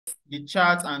the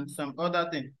chart and some other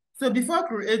thing. So before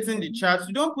creating the chart,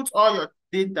 you don't put all your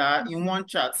data in one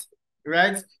chart,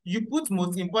 right? You put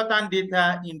most important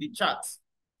data in the chart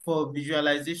for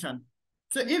visualization.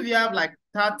 So if you have like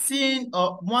 13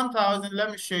 or 1,000,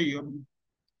 let me show you.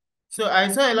 So I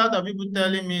saw a lot of people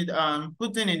telling me,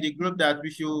 putting in the group that we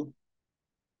should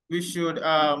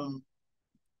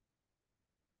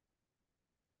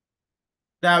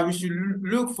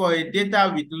look for a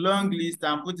data with long list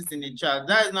and put it in a chart.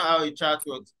 That is not how a chart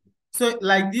works. So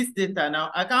like this data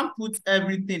now, I can't put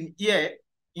everything here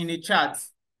in a chart.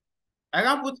 I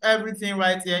can't put everything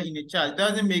right here in a chart. It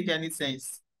doesn't make any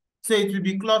sense. So it will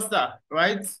be cluster,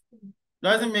 right?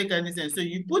 Doesn't make any sense. So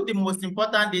you put the most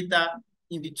important data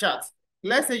in the chart.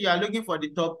 Let's say you are looking for the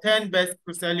top 10 best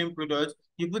selling products.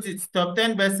 You put it top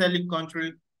 10 best selling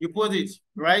country. You put it,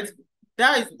 right?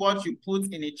 That is what you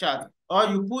put in a chart. Or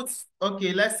you put,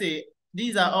 okay, let's say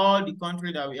these are all the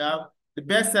country that we have. The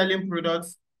best selling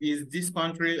products is this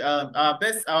country.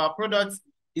 Our product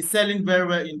is selling very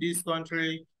well in this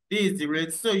country. This is the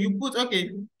rate. So you put, okay,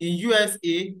 in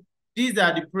USA, these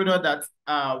are the products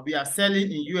that we are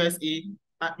selling in USA.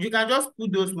 You can just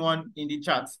put those one in the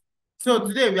chart. So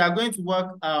today we are going to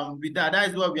work with that. That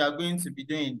is what we are going to be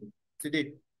doing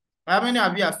today. How many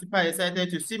of you are super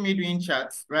excited to see me doing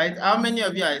charts, right? How many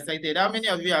of you are excited? How many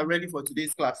of you are ready for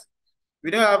today's class? We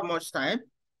don't have much time.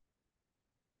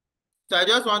 So I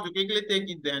just want to quickly take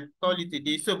it then, call it a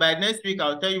day. So by next week,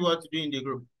 I'll tell you what to do in the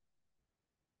group.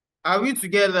 Are we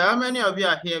together? How many of you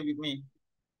are here with me?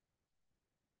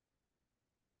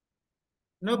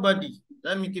 Nobody.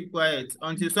 Let me keep quiet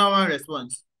until someone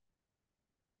responds.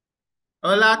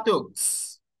 Hola,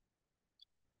 folks.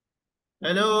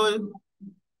 Hello.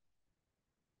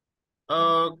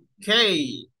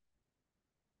 Okay.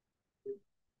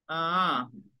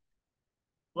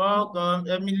 Welcome,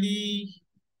 Emily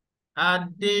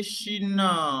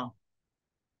Adeshina.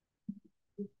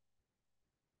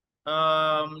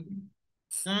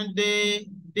 Sunday,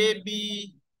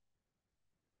 Debbie.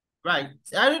 Right.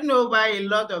 I don't know why a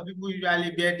lot of people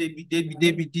usually bear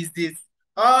Debbie these days.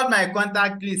 All my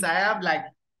contact lists, I have like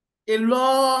a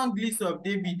long list of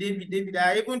Debbie that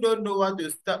I even don't know what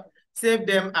to save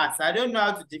them as. I don't know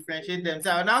how to differentiate them.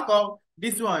 So I'll now call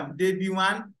this one Debbie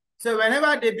one. So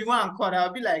whenever Debbie one call,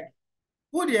 I'll be like,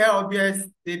 who the hell obvious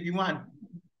Debbie one?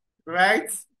 Right?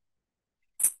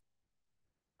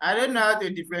 I don't know how to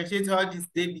differentiate all this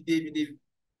Debbie.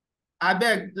 I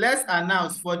beg, let's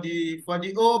announce for the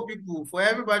old people, for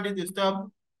everybody to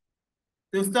stop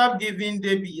giving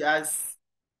Debbie as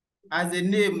a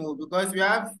name, because we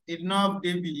have enough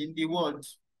Debbie in the world,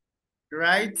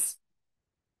 right?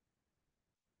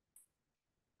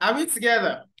 Are we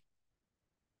together?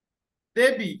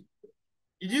 Debbie,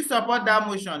 did you support that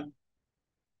motion?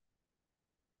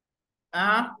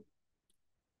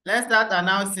 Let's start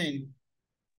announcing.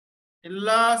 A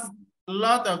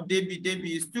lot of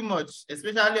Debbie is too much,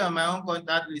 especially on my own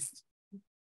contact list.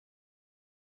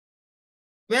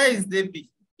 Where is Debbie?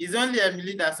 It's only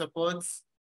Emily that supports.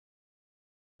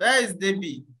 Where is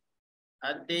Debbie?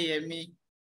 Adeyemi.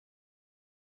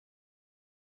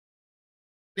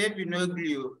 Debbie no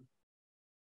gree.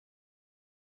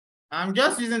 I'm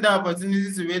just using the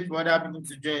opportunity to wait for other people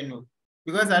to join,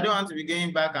 because I don't want to be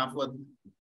going back and forth.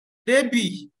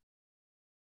 Debbie,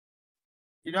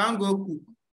 you don't go cook.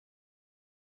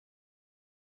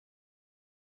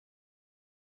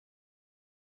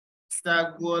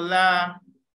 Stagola.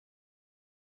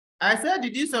 I said,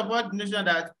 did you support the notion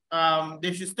that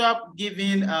they should stop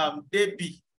giving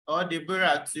Debbie or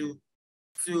Deborah to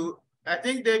I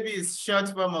think Debbie is short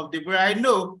form of Deborah, I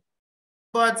know,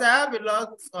 but I have a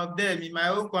lot of them in my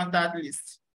own contact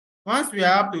list. Once we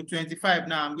are up to 25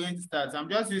 now, I'm going to start. I'm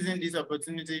just using this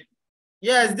opportunity.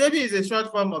 Yes, Debbie is a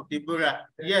short form of Deborah.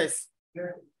 Yes.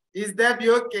 Is Debbie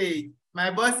okay?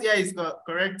 My boss here is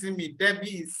correcting me.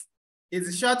 Debbie is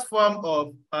a short form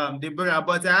of Deborah,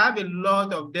 but I have a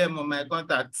lot of them on my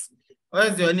contacts.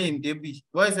 What's your name, Debbie?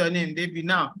 What's your name, Debbie?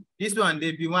 Now, this one,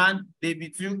 Debbie 1, Debbie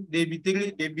 2, Debbie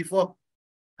 3, Debbie 4.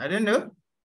 I don't know.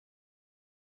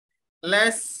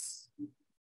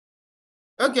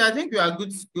 Okay, I think we are good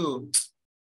to go.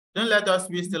 Don't let us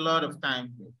waste a lot of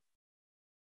time.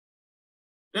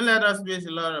 Don't let us waste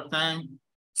a lot of time.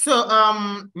 So,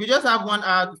 we just have 1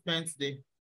 hour to spend today.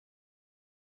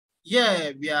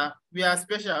 Yeah, we are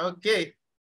special. Okay,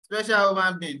 special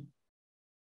human being.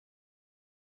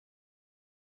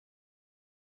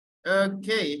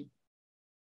 Okay,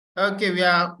 we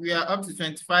are up to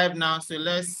 25 now. So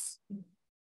let's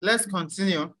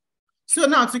continue. So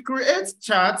now to create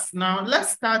charts, now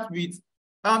let's start with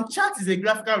chart is a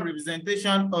graphical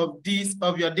representation of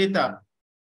your data.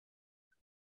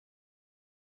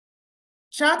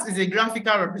 chart is a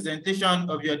graphical representation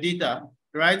of your data,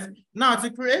 right? Now,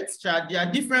 to create chart, there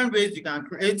are different ways you can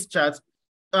create chart.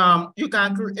 You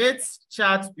can create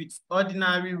chart with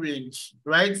ordinary range,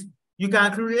 right? You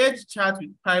can create chart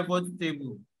with pivot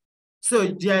table. So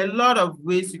there are a lot of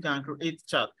ways you can create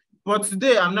chart. But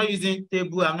today, I'm not using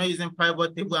table, I'm not using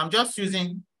pivot table, I'm just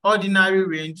using ordinary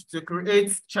range to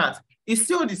create chart. It's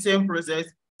still the same process,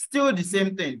 still the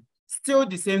same thing, still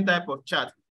the same type of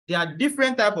chart. There are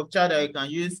different type of chart that you can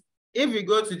use. If we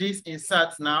go to this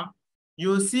insert now,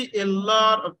 you'll see a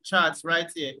lot of charts right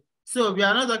here. So we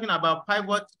are not talking about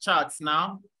pivot charts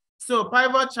now. So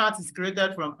pivot chart is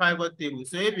created from pivot table.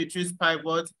 So if you choose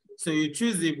pivot, so you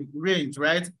choose the range,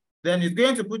 right? Then it's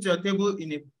going to put your table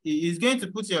in a, it's going to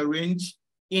put your range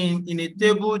in a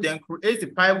table, then create a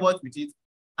pivot with it,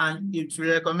 and it will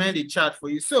recommend a chart for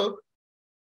you. So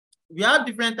we have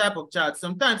different type of charts.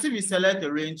 Sometimes if you select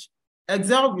a range,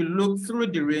 Excel will look through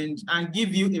the range and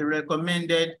give you a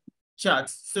recommended chart.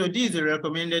 So this is a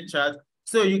recommended chart.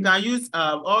 So you can use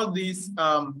all these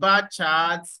bar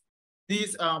charts,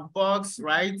 these box,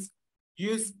 right?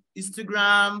 Use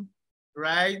histogram,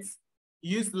 right?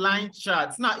 Use line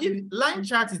charts. Now, if line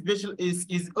chart is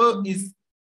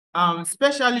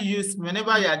specially used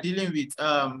whenever you are dealing with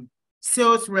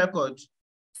sales record.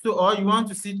 So, or you want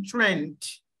to see trend.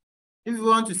 If you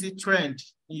want to see trend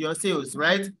in your sales,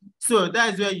 right? So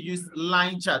that is where you use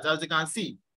line chart. As you can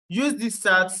see, use this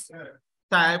chart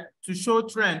type to show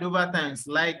trend over times,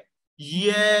 like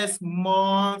years,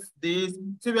 months, days.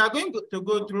 So we are going to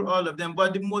go through all of them,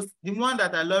 but the one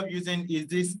that I love using is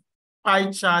this pie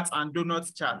charts and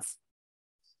donuts charts.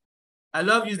 I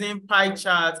love using pie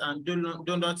charts and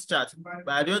donuts charts,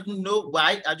 but I don't know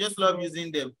why. I just love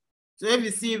using them. So if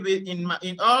you see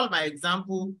in all my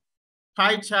example,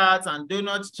 pie charts and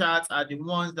donut charts are the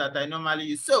ones that I normally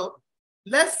use. So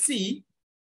let's see.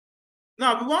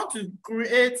 Now we want to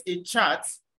create a chart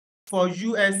for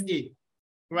USA,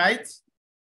 right?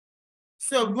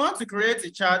 So we want to create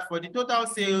a chart for the total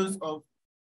sales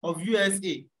of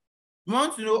USA. We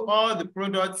want to know all the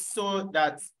products so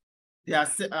that they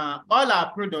are all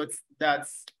our products that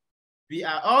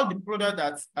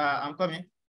I'm coming.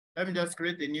 Let me just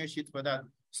create a new sheet for that.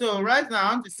 So right now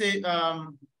I want to say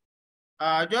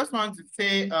I just want to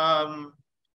say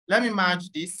let me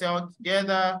match this cell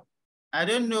together. I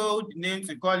don't know the name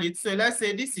to call it. So let's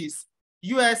say this is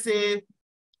USA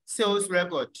sales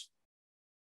record.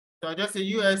 So I'll just say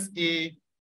USA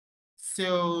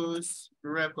sales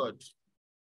record.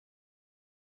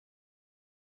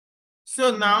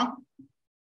 So now,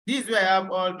 this is where I have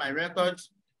all my records.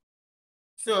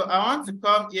 So I want to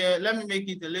come here. Let me make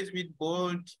it a little bit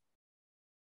bold.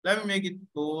 Let me make it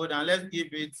bold and let's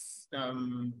give it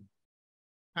some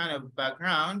kind of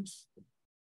background.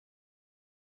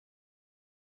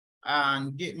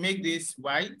 And make this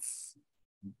white.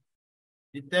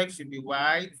 The text should be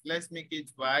white. Let's make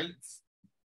it white.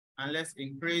 And let's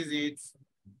increase it.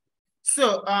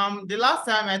 So the last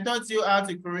time I taught you how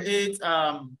to create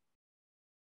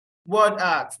word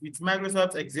art with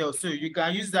Microsoft Excel. So you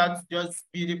can use that to just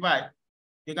beautify.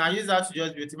 You can use that to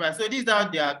just beautify. So this is how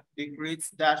they create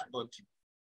dashboard.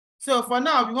 So for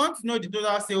now, we want to know the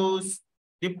total sales,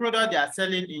 the product they are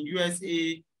selling in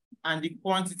USA, and the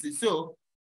quantity. So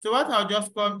what I'll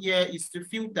just come here is to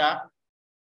filter.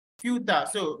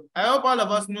 So I hope all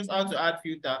of us knows how to add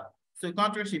filter. So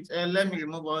Ctrl+Shift-L, let me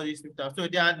remove all these filters. So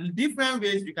there are different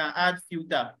ways you can add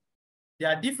filter. There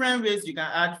are different ways you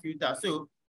can add filter. So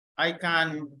I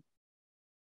can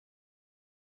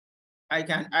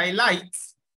highlight.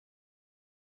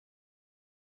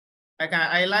 I can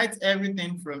highlight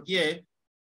everything from here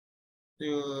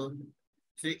to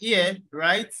here,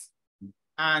 right?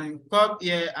 And come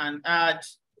here and add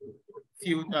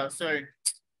filter, sorry.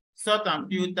 Sort and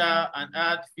filter and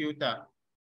add filter.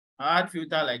 Add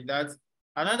filter like that.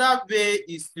 Another way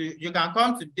is you can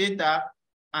come to data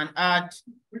and add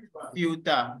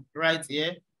filter right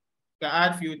here. You can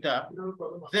add filter.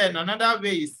 Then another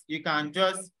way is you can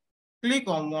just click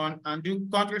on one and do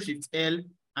Ctrl+Shift-L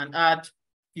and add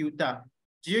filter.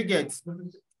 Do you get?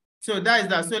 So that is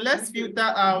that. So let's filter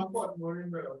out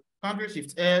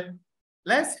Ctrl+Shift-L.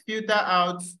 Let's filter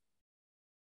out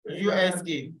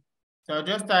USA. So I'll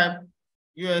just type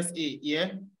USA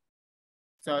here.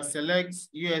 So I'll select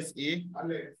USA.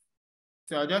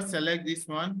 So I'll just select this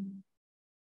one.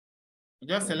 I'll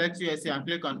just select USA and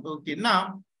click on OK.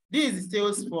 Now, this is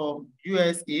sales for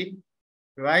USA,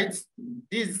 right?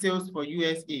 This is sales for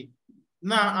USA.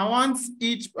 Now, I want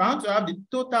to have the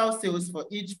total sales for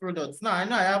each product. Now, I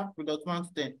know I have product 1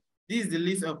 to 10. This is the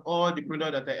list of all the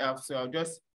products that I have. So I'll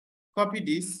just copy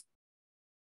this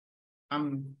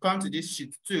I'm come to this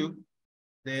sheet 2.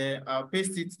 Then I'll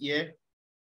paste it here.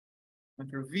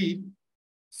 Ctrl V.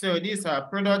 So this is our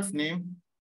product name.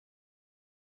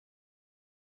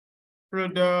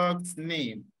 Product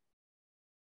name.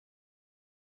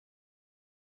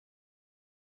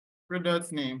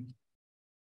 Product name.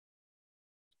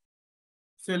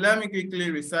 So let me quickly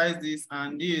resize this,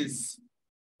 and this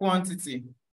quantity.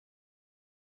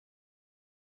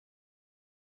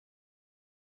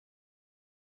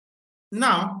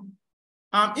 Now,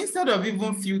 instead of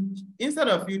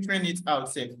filtering it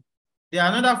out, there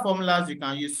are another formulas you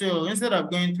can use. So instead of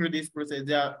going through this process,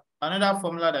 there are another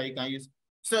formula that you can use.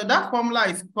 So that formula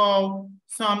is called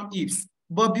sum ifs.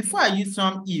 But before I use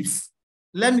sum ifs,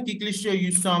 let me quickly show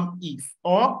you sum if.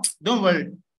 Or don't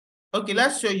worry. Okay,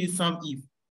 let's show you sum if.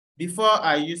 Before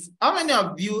I use, how many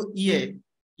of you here?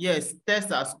 Yes, test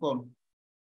has come.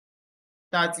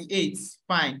 38,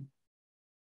 fine.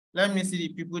 Let me see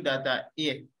the people that are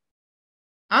here.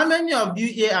 How many of you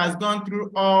here has gone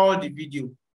through all the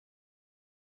video?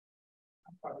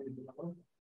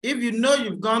 If you know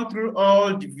you've gone through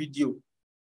all the video,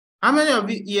 how many of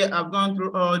you here have gone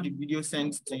through all the video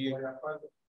sent to you?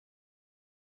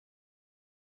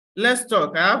 Let's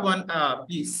talk. I have 1 hour,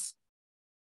 please.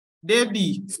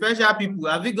 Debbie, special people,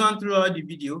 have you gone through all the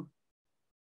video?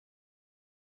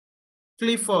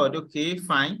 Clifford, okay,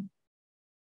 fine.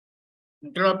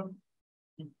 Drop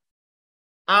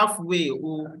halfway,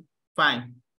 oh,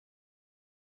 fine.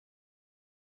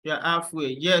 You're halfway,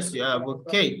 yes, you have,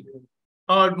 okay.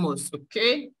 Almost,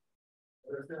 okay.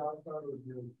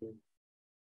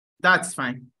 That's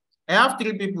fine. I have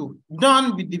 3 people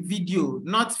done with the video,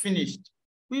 not finished.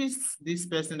 Who is this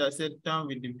person that said done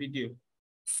with the video?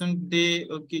 Sunday,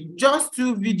 okay, just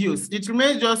 2 videos. It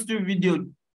remains just 2 videos,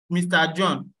 Mr.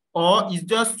 John, or it's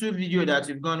just 2 videos that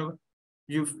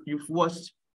you've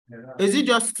watched. Is it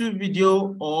just 2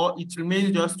 videos, or it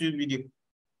remains just 2 videos?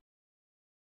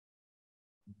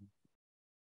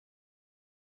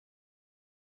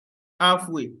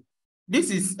 Halfway.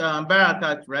 This is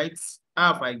Barakat, right?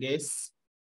 Half, I guess.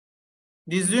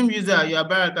 The Zoom user, you are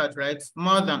Barakat, right?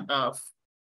 More than half.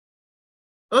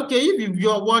 Okay, if you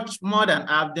watch more than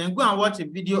half, then go and watch a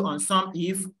video on sum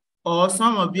if, or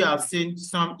some of you have seen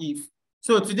sum if.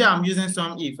 So today I'm using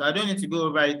sum if. I don't need to go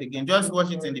over it again. Just watch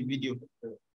it in the video.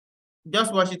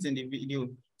 Just watch it in the video.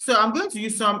 So I'm going to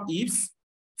use sum ifs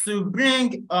to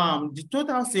bring the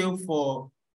total sale for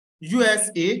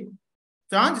USA.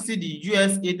 So I want to see the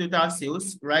USA total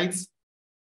sales, right?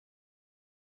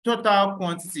 Total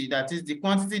quantity, that is the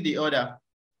quantity they order.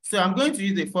 So I'm going to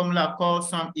use a formula called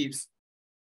sum ifs.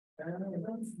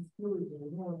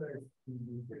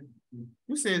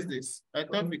 Who says this? I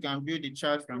thought we can build the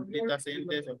chart from data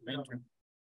centers of entry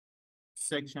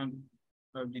section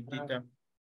of the data.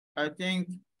 I think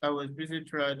I was busy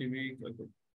throughout the week. Okay.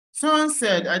 Someone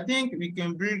said, I think we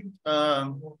can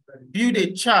build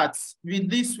a chart with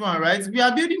this one, right? We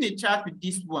are building a chart with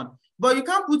this one, but you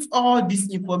can't put all this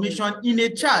information in a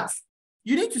chart.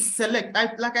 You need to select.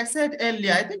 Like I said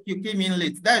earlier, I think you came in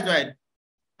late. That's right.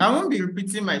 I won't be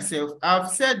repeating myself. I've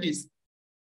said this.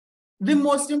 The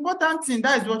most important thing,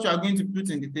 that is what you are going to put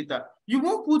in the data. You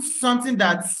won't put something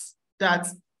that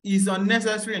is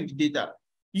unnecessary in the data.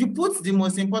 You put the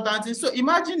most important thing. So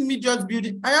imagine me just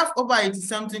building, I have over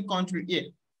 80-something countries here.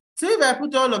 So if I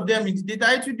put all of them in the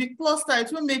data, it will be clustered.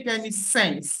 It won't make any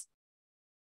sense.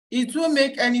 It won't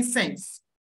make any sense.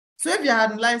 So if you're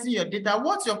analyzing your data,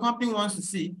 what your company wants to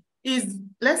see is,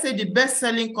 let's say, the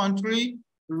best-selling country,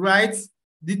 right?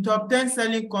 The top 10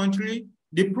 selling country,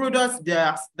 the products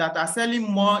that are selling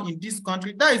more in this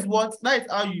country. That is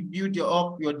how you build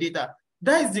up your data.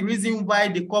 That is the reason why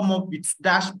they come up with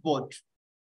dashboard.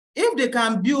 If they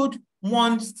can build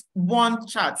one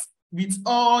chart with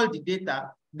all the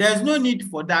data, there's no need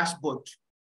for dashboard.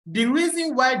 The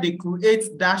reason why they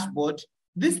create dashboard,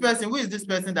 this person, who is this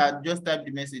person that just typed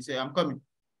the message? Say, I'm coming.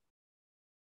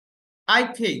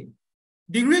 IK.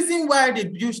 The reason why they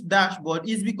build dashboard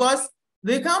is because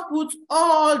they can't put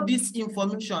all this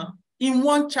information in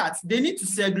one chart. They need to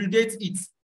segregate it.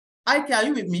 IK, are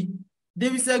you with me? They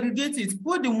will segregate it,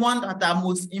 put the one that are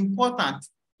most important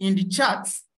in the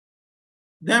charts,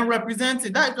 then represent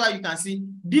it. That's why you can see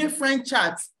different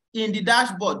charts in the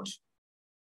dashboard.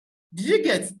 Did you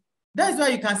get? That's why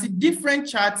you can see different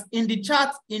charts in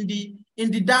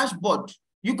the dashboard.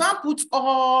 You can't put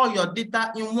all your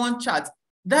data in one chart.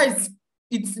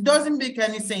 It doesn't make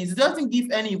any sense. It doesn't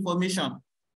give any information.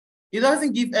 It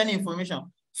doesn't give any information.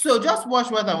 So just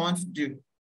watch what I want to do.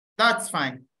 That's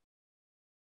fine.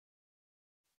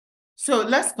 So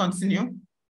let's continue.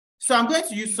 So I'm going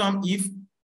to use sum if.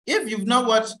 if you've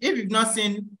not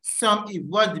seen some if,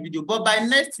 watch the video. But by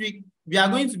next week, we are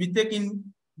going to be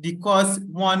taking the course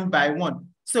one by one.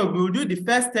 So we'll do the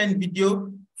first 10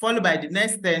 video, followed by the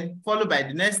next 10, followed by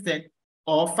the next 10,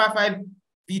 or five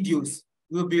videos.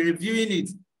 We'll be reviewing it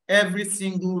every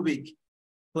single week.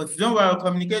 But don't worry, I'll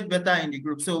communicate better in the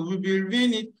group. So we'll be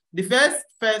reviewing it. The first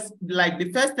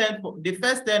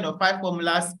 10 or 5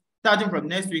 formulas starting from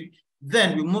next week.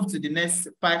 Then we move to the next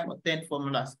 5 or 10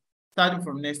 formulas starting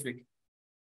from next week.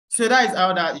 So that is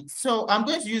how that is. So I'm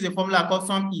going to use a formula called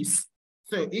sum ifs.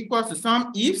 So equals to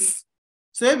sum ifs.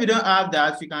 So if you don't have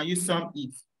that, you can use sum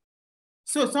ifs.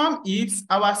 So sum ifs,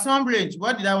 our sum range,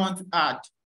 what did I want to add?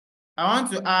 I want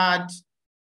to add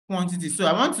quantity. So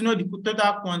I want to know the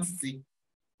total quantity,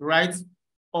 right,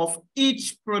 of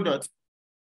each product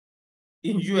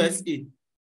in USA,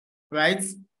 right,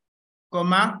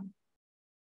 comma,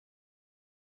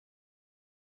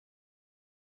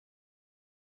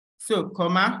 so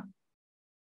comma,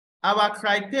 our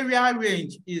criteria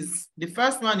range is, the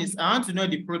first one is I want to know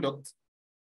the product,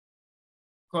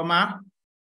 comma,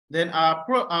 then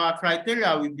our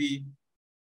criteria will be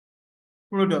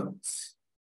products.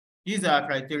 These are our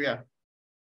criteria,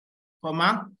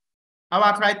 comma.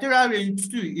 Our criteria range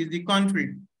 2 is the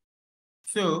country.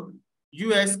 So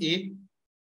USA.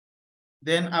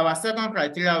 Then our second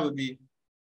criteria will be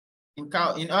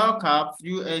in all caps,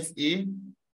 USA,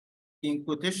 in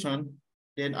quotation.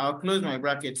 Then I'll close my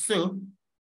bracket. So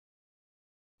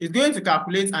it's going to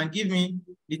calculate and give me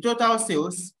the total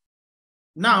sales.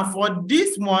 Now for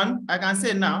this one, I can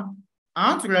say now, I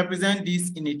want to represent this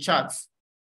in a chart.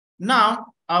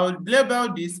 Now I will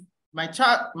label this, my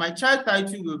chart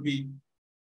title will be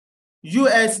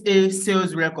USA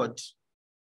sales record.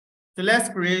 So let's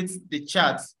create the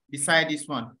chart beside this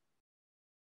one.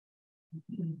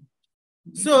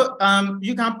 So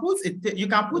you can put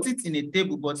it in a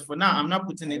table, but for now I'm not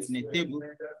putting it in a table.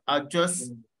 I'll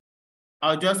just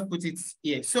put it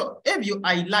here. So if you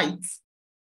highlight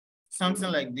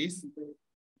something like this,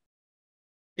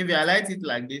 if you highlight it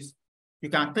like this, you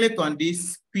can click on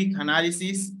this quick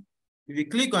analysis. If you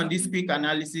click on this quick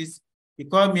analysis, you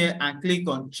come here and click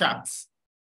on charts,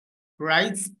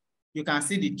 right? You can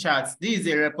see the charts. This is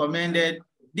the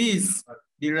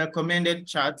recommended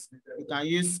charts. You can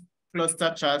use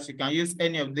cluster charts. You can use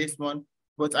any of this one,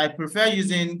 but I prefer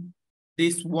using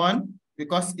this one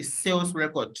because it's sales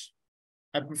record.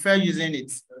 I prefer using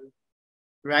it,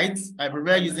 right? I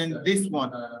prefer using this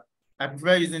one. I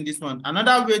prefer using this one.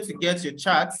 Another way to get your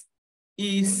charts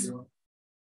is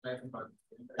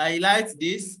highlight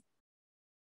this.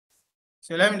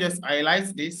 So let me just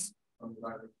highlight this.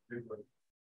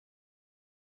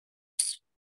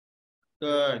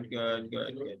 Good.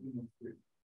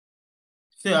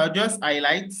 So I'll just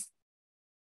highlight,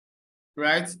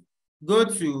 right? Go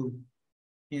to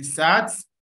insert.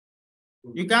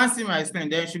 You can't see my screen,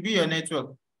 there should be your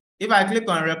network. If I click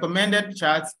on recommended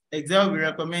charts, Excel will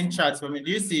recommend charts for me.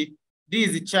 Do you see? This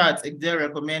is the chart Excel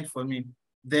recommend for me.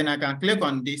 Then I can click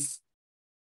on this.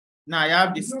 Now I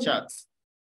have this chart.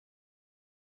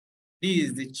 This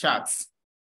is the charts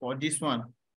for this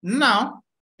one. Now,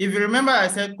 if you remember I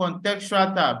said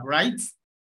contextual tab, right?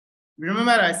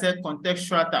 Remember I said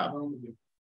contextual tab.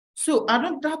 So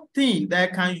another thing that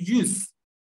I can use,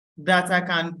 that I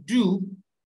can do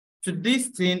to this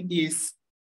thing is,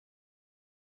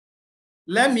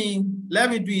 let me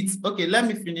do it. Okay, let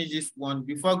me finish this one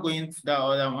before going to the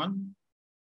other one.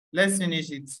 Let's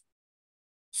finish it.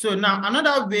 So now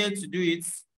another way to do it,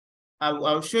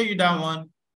 I'll show you that one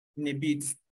in a bit.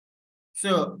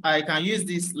 So I can use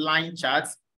this line chart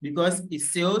because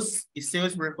it's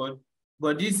sales record,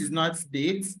 but this is not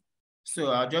date.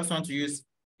 So I just want to use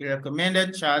a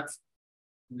recommended chart.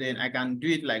 Then I can do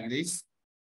it like this.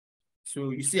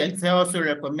 So you see, Excel also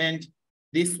recommend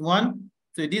this one.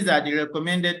 So these are the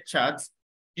recommended charts.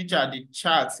 These are the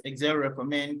charts Excel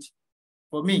recommend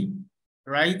for me,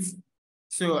 right?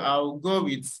 So I'll go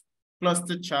with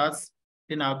cluster charts.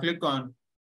 Then I'll click on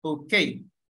OK.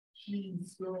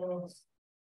 Jesus.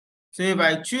 So if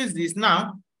I choose this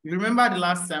now, you remember the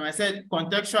last time I said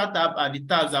contextual tab are the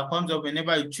tabs that comes up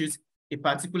whenever you choose a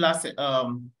particular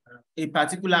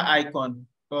icon,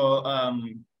 or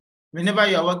whenever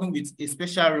you are working with a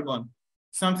special ribbon,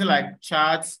 something like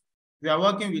charts. We are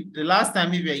working with, the last time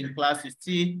we were in class,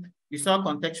 you saw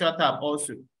contextual tab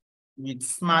also with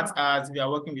smart ads. We are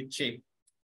working with shape.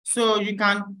 So you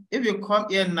can, if you come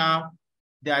here now,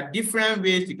 there are different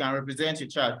ways you can represent your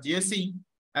chart. Do you see?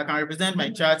 I can represent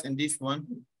my chart in this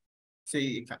one. So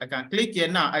I can click here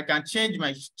now. I can change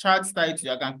my chart title.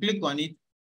 I can click on it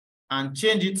and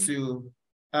change it to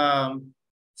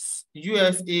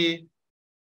USA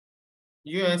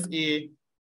USA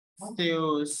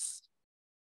sales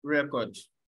record.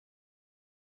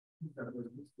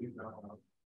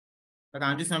 I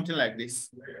can do something like this.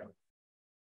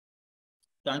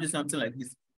 I can do something like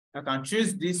this. I can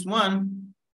choose this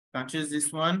one. I can choose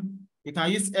this one. You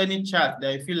can use any chart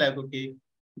that you feel like, okay,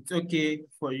 it's okay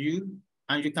for you.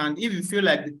 And you can, if you feel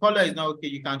like the color is not okay,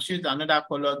 you can choose another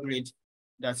color grade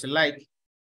that you like.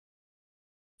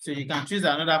 So you can choose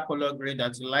another color grade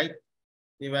that you like.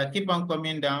 If I keep on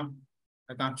coming down,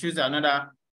 I can choose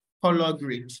another color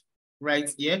grade right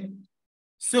here.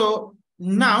 So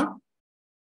now,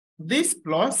 this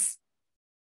plus,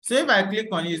 so if I click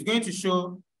on it, it's going to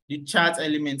show the chart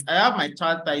elements. I have my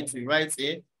chart title right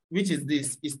here, which is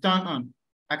this, it's turned on.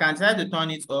 I can try to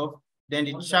turn it off, then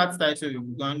the chart title will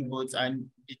be gone, but and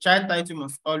the chart title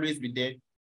must always be there.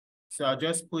 So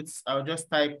I'll just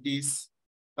type this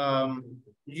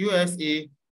USA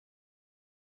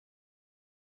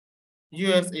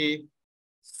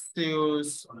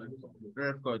sales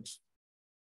record.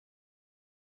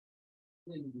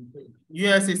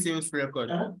 USA sales record.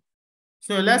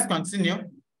 So let's continue.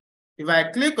 If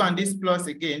I click on this plus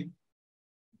again,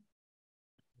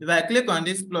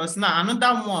 now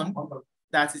another one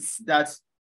that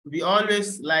we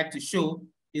always like to show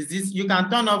is this. You can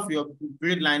turn off your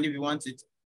grid line if you want it.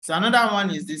 So another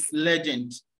one is this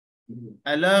legend.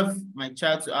 I love my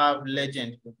chart to have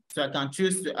legend. So I can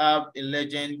choose to have a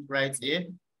legend right here.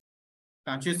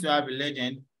 I can choose to have a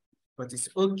legend, but it's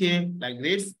okay like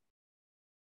this.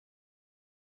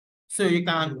 So you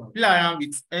can play around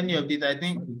with any of these. I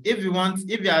think if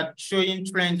you are showing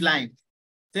trend line,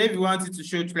 so if you want it to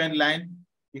show trend line,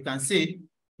 you can see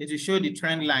it will show the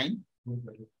trend line.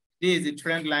 This is the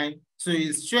trend line. So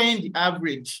it's showing the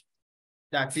average.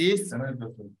 That is,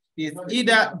 it's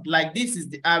either like this is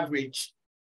the average.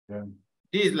 Yeah.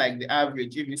 This is like the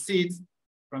average. If you see it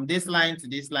from this line to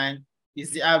this line,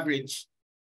 it's the average.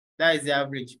 That is the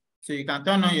average. So you can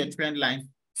turn on your trend line.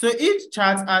 So each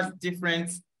chart has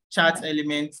different chart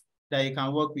elements that you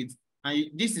can work with. And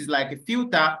this is like a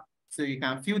filter. So you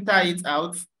can filter it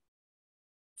out.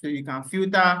 So you can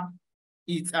filter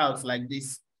it out like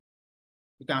this.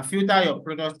 You can filter your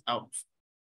product out.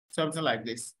 Something like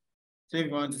this. So if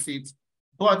you want to see it.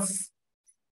 But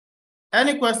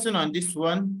any question on this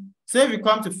one? So if you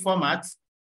come to format,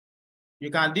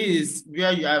 you can do this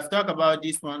where you have talked about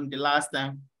this one the last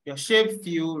time. Your shape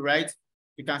fill, right?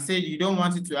 You can say you don't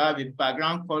want it to have a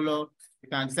background color. You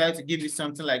can decide to give it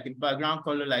something like a background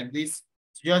color like this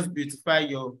to just beautify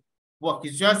your work.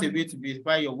 It's just a way to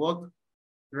beautify your work,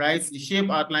 right? The shape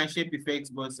outline, shape effects,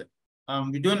 but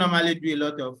we don't normally do a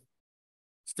lot of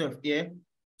stuff here.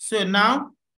 So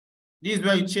now, this is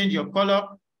where you change your color.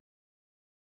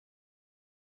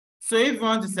 So if you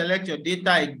want to select your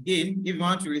data again, if you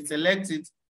want to reselect it,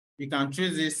 you can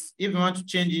choose this. If you want to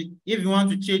change it, if you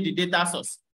want to change the data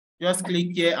source, just click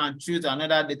here and choose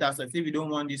another data source. If you don't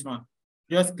want this one,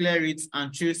 just clear it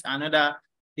and choose another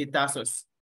data source,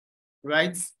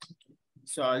 right?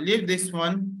 So I'll leave this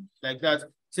one like that.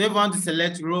 So if you want to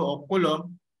select row or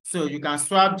column, so you can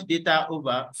swap the data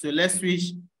over. So let's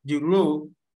switch the row,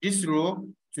 this row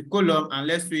to column, and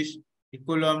let's switch the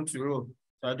column to row.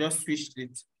 So I just switched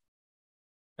it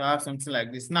to have something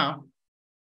like this. Now,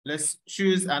 let's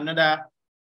choose another,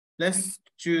 let's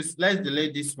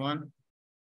delete this one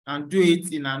and do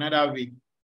it in another way.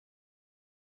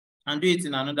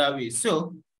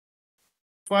 So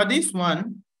for this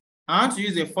one, I want to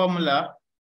use a formula.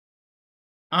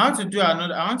 I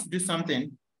want to do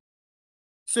something.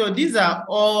 So these are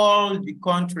all the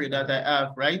country that I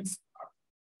have, right?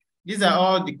 These are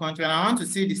all the country, and I want to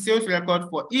see the sales record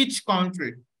for each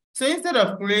country. So instead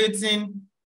of creating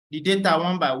the data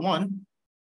one by one,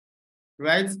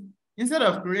 right? Instead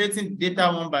of creating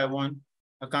data one by one,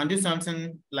 I can do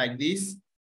something like this.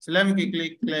 So let me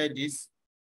quickly clear this.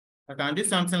 I can do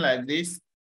something like this.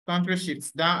 Control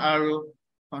Shift down arrow,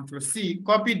 Control C,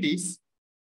 copy this.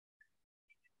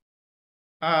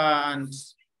 And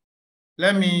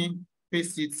let me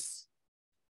paste it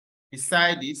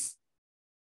beside this.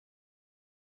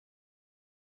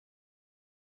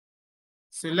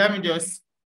 So let me just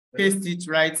paste it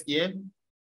right here.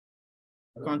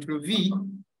 Control V.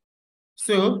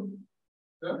 So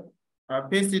I'll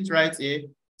paste it right here.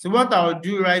 So what I'll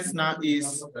do right now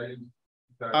is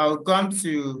I'll come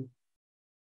to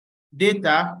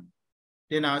data,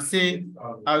 then I'll say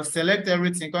I'll select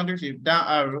everything, Control Shift down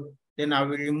arrow, then I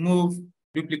will remove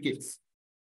duplicates.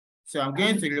 So I'm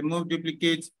going to remove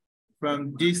duplicates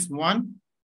from this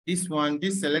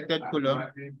selected column.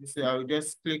 So I'll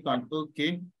just click on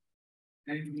OK.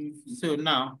 So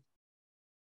now,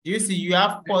 you see you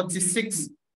have 46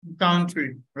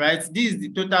 country, right? This is the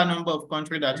total number of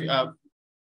country that you have,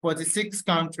 46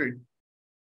 country.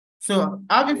 So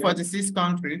having 46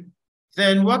 country,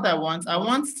 then what I want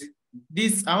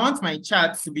my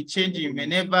chart to be changing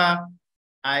whenever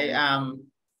I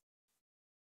am,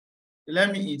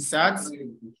 let me insert.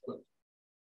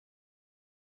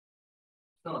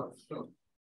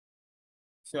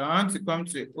 So I want to come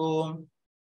to home,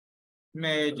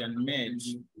 merge and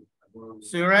merge.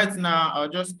 So right now, I'll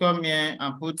just come here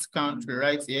and put country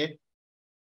right here.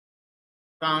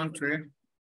 Country.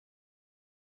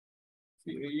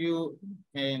 You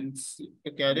and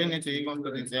okay, I don't need to even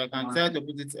put it here. I can try to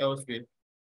put it elsewhere.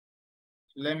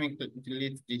 Let me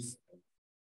delete this.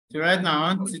 So right now,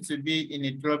 I want it to be in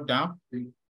a drop down.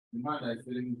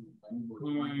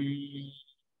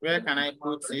 Where can I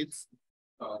put it?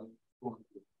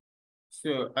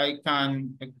 So I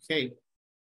can, okay,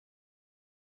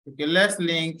 let's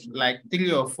link like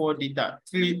 3 or 4 data,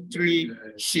 three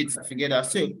sheets together.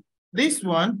 So this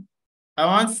one, I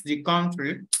want the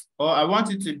country, or I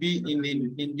want it to be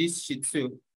in this sheet. So,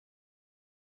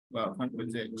 well,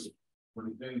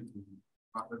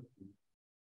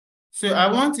 so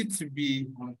I want it to be,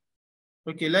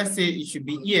 okay, let's say it should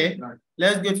be here.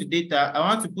 Let's go to data. I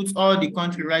want to put all the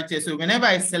country right here. So whenever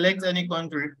I select any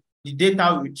country, the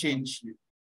data will change.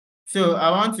 So I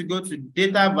want to go to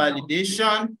data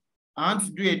validation. I want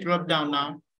to do a drop down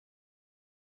now.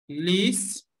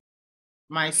 List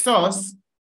my source.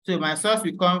 So my source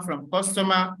will come from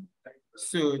customer.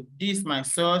 So this my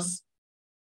source.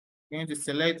 I'm going to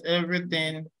select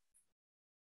everything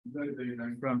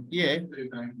from here.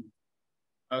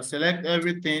 I'll select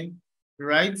everything,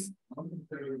 right?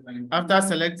 After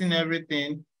selecting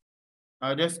everything,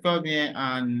 I'll just come here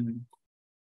and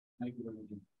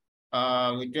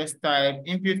we just type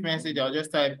input message. I'll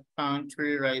just type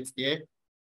country right here.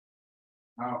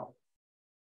 Wow.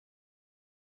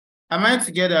 Am I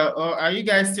together or are you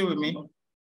guys still with me?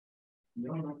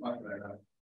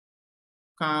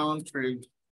 Country.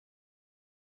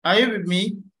 Are you with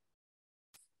me?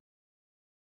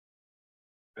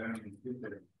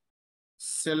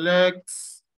 Select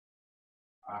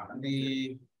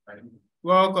the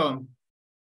welcome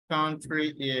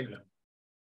country here.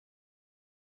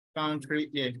 Country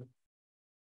here.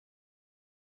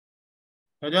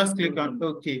 I'll just click on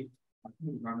OK.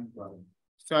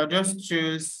 So I'll just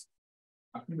choose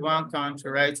one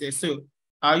country right here. So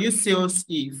I'll use sales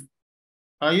if.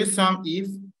 I'll use sum if.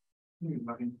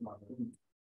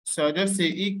 So I'll just say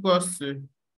equals to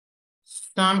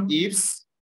sum ifs.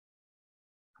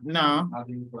 Now,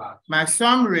 my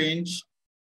sum range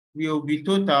will be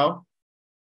total.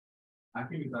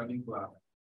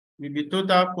 Will be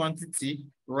total quantity,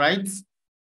 right?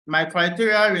 My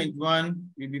criteria range 1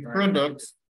 will be product,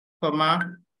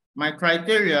 comma. My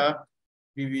criteria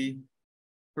will be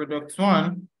product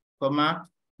 1, comma.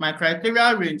 My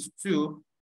criteria range 2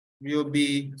 will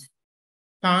be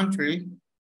country,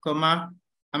 comma.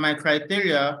 And my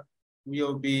criteria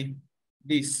will be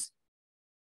this.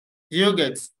 You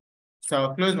get? So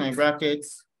I'll close my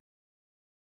brackets.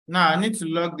 Now I need to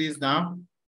log this down.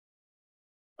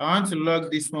 I want to log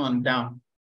this one down.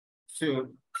 So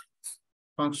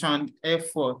function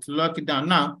F4 to lock it down.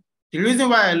 Now, the reason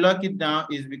why I lock it down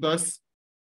is because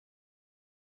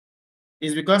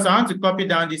I want to copy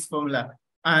down this formula.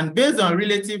 And based on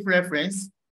relative reference,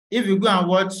 if you go and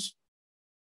watch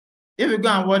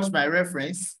my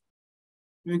reference,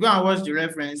 if you go and watch the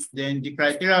reference, then the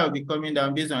criteria will be coming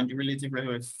down based on the relative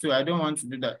reference. So I don't want to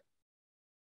do that.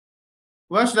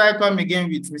 What should I come again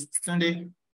with, Mr. Tunde?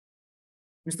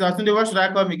 Mr. Tunde, what should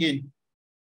I come again?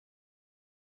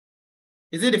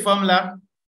 Is it the formula?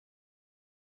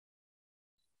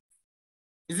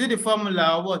 Is it the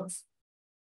formula or what?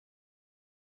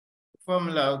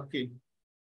 Formula, okay.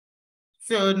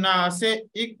 So now say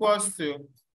equals to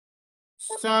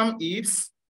sum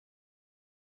ifs,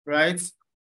 right?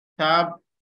 Tab.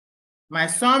 My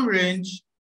sum range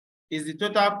is the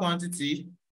total quantity,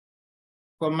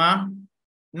 comma.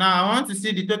 Now I want to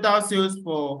see the total sales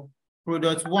for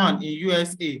product 1 in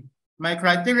USA. My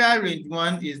criteria range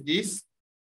 1 is this,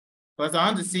 because I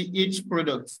want to see each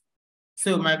product.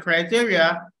 So my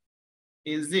criteria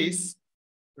is this,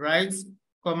 right?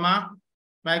 Comma.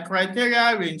 My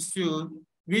criteria range 2,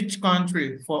 which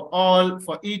country for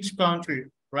each country,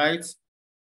 right?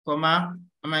 Comma.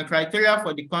 And my criteria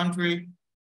for the country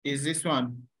is this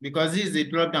one, because this is a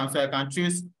drop down, so I can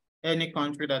choose any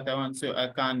country that I want. So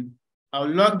I'll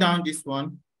lock down this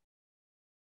one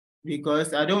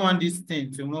because I don't want this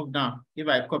thing to move down if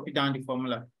I copy down the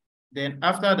formula. Then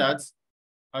after that,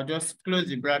 I'll just close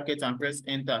the bracket and press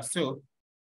enter. So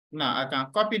now I can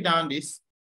copy down this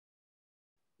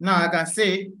Now I can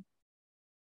say,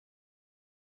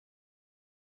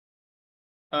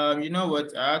 you know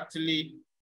what, actually,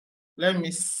 let me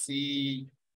see.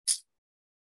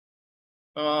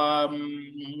 I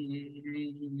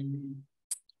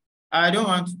don't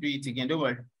want to do it again, don't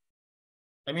worry.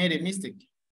 I made a mistake.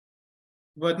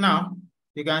 But now,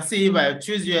 you can see if I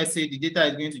choose USA, the data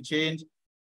is going to change.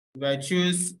 If I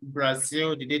choose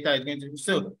Brazil, the data is going to,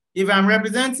 so if I'm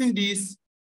representing this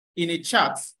in a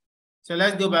chart, so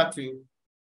let's go back to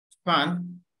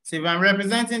Japan. So if I'm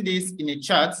representing this in a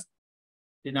chart,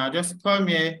 then I'll just come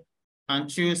here and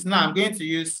choose. Now I'm going to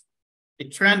use a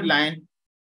trend line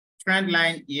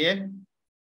here.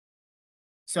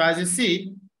 So as you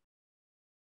see,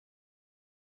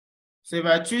 so if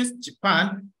I choose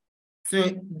Japan, so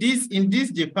in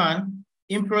this Japan,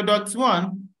 in product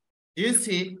 1, you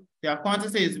see their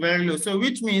quantity is very low. So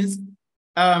which means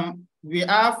we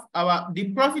have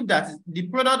the product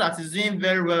that is doing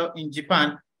very well in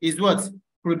Japan is what?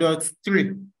 Product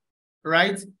 3,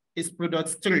 right? It's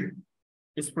product 3.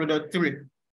 It's product 3.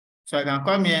 So I can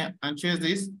come here and choose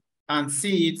this and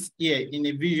see it here in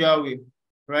a visual way,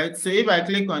 right? So if I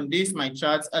click on this, my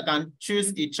charts, I can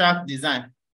choose a chart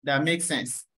design that makes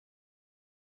sense.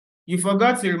 You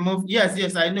forgot to remove,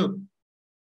 yes, I know.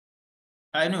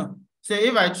 So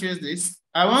if I choose this,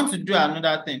 I want to do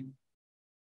another thing.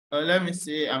 Let me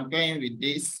see, I'm going with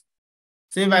this.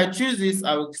 So if I choose this,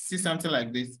 I will see something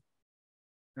like this,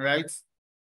 right?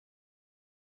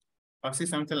 I'll see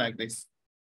something like this,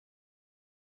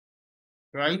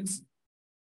 right?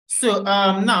 So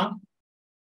now,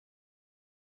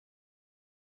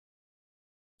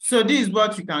 so this is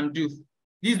what you can do.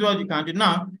 This is what you can do.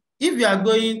 Now, if you are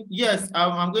going, yes,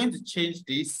 I'm going to change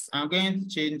this. I'm going to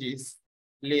change this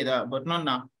later, but not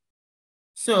now.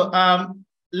 So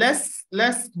let's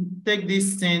take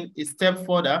this thing a step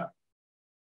further.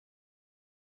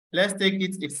 Let's take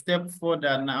it a step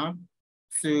further now.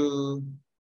 So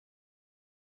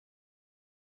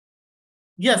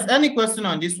yes, any question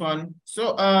on this one?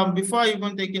 So before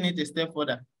even taking it a step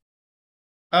further,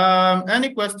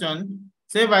 any question?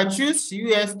 So if I choose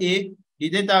USA, the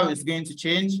data is going to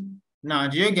change. Now,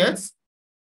 do you get?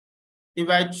 If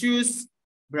I choose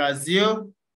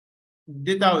Brazil,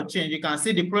 data will change. You can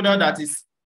see the product that is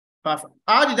perfect.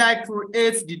 How did I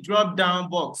create the drop-down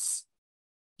box?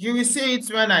 You will see it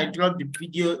when I drop the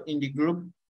video in the group,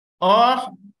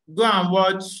 or go and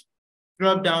watch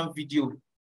drop-down video.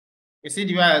 You see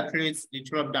the way I create the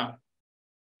drop-down.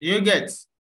 Do you get?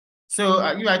 So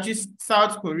if I choose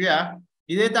South Korea,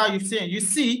 the data you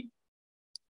see,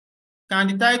 can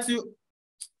the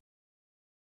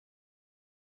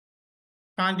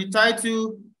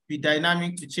title be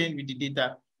dynamic to change with the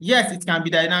data? Yes, it can be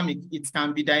dynamic. It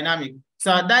can be dynamic.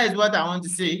 So that is what I want to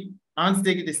say. I want to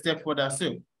take it a step further.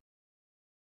 So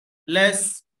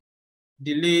let's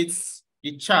delete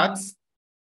the chart.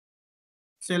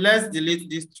 So let's delete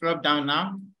this drop down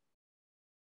now.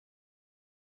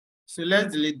 So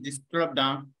let's delete this drop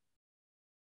down.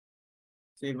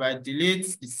 So if I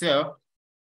delete the cell,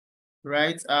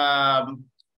 right? I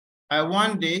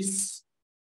want this.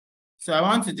 So I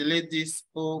want to delete this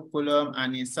whole column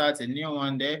and insert a new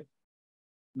one there.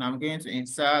 And I'm going to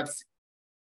insert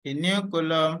a new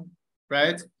column,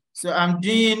 right? So I'm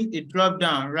doing a drop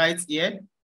down right here.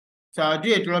 So I'll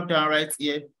do a drop down right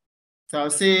here. So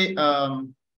I'll say, now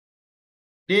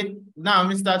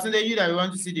Mr. Tunde, you that we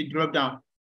want to see the drop down.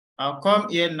 I'll come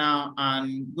here now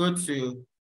and go to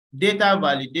data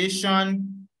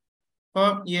validation.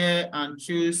 Come here and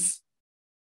choose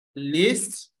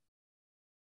list,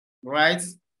 right?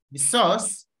 The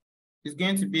source is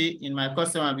going to be in my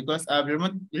customer because I've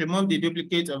removed the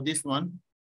duplicate of this one.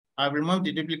 I've removed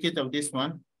the duplicate of this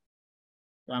one.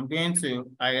 So I'm going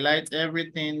to highlight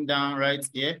everything down right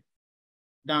here,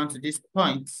 down to this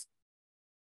point.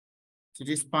 To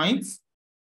this point.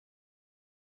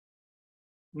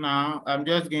 Now I'm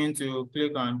just going to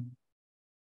click on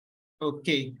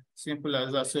OK, simple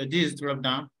as that. So this is drop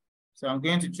down. So I'm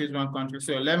going to choose one country.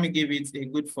 So let me give it a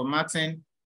good formatting.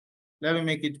 Let me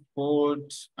make it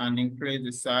bold and increase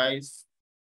the size.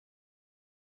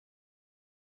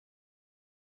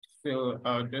 So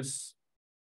I'll just,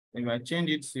 if I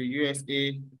change it to USA,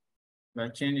 if I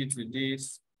change it to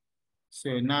this.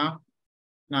 So now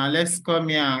let's come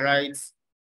here and write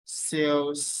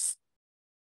sales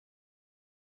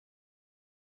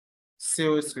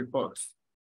reports.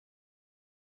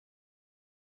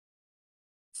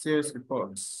 Sales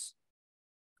reports.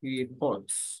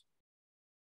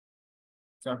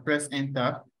 So I press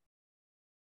enter.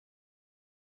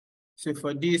 So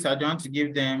for this, I don't want to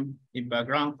give them a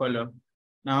background color.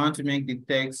 Now I want to make the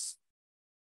text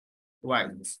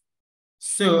white.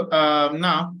 So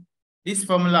now this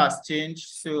formula has changed.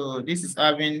 So this is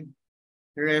having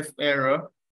ref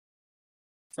error.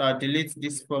 So I'll delete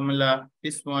this formula,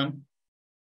 this one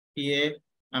here,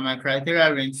 and my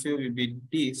criteria range will be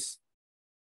this.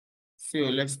 So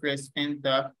let's press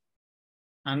enter.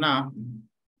 And now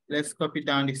let's copy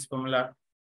down this formula.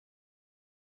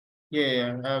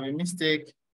 Yeah, I have a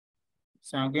mistake.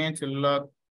 So I'm going to lock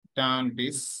down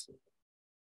this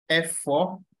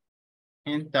F4,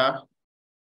 enter.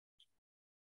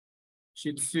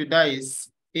 Sheet 2, that is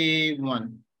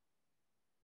A1.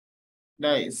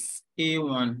 That is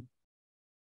A1.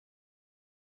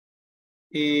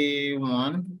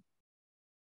 A1.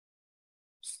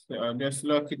 So I'll just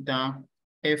lock it down,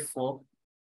 F4,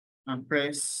 and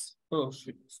press, oh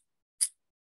shoot.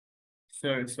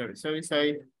 Sorry.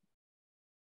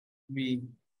 B.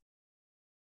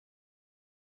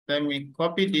 Let me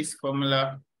copy this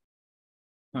formula.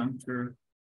 Control.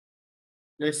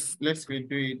 Let's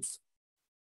redo it.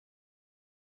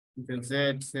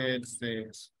 Control Z.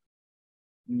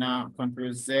 Now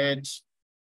Control Z.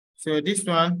 So this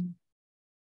one,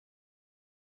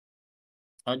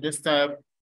 I'll just type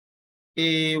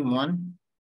A1.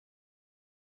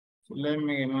 So let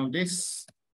me remove this.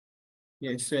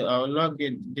 Yeah, so I'll log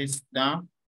this down.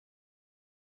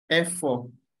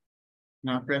 F4.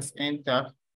 Now press enter.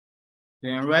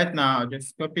 Then right now, I'll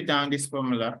just copy down this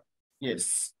formula.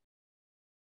 Yes.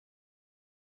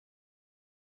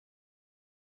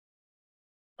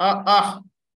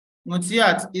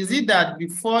 Mutiat, is it that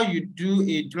before you do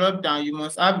a drop down, you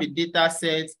must have a data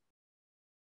set?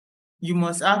 You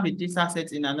must have a data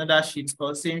set in another sheet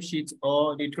or same sheet,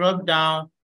 or the drop down?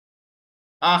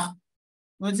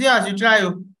 Mutiat, you try,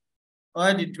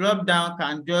 or the drop down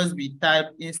can just be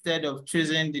typed instead of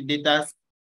choosing the data.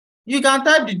 You can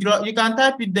type the drop, you can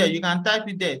type it there, you can type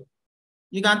it there.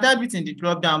 You can type it in the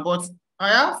drop down, but I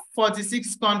have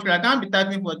 46 countries. I can't be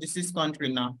typing 46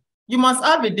 countries now. You must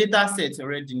have a data set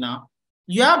already now.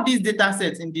 You have this data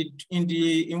set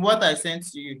in what I sent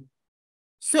to you.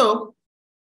 So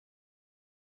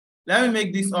let me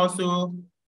make this also,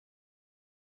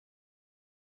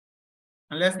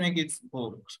 and let's make it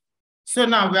bold. So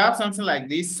now we have something like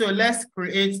this. So let's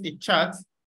create a chart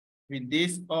with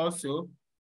this also.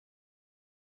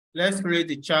 Let's create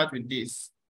a chart with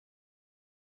this.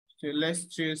 So let's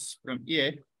choose from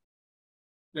here.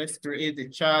 Let's create the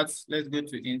charts. Let's go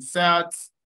to insert.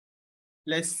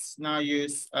 Let's now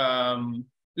use,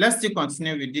 let's still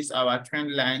continue with this, our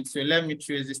trend line. So let me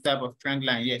choose this type of trend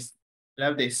line. Yes,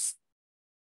 love this.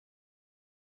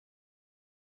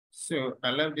 So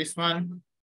I love this one.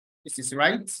 This is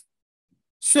right.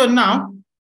 So now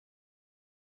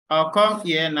I'll come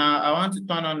here now. I want to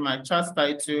turn on my chart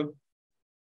title.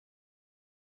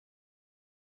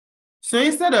 So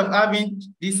instead of having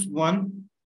this one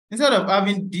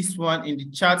in the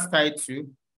chart title,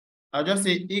 I'll just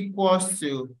say equals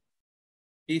to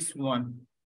this one.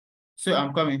 So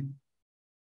I'm coming.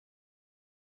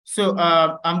 So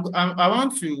I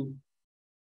want to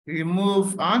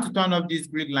turn off this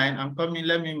grid line. I'm coming.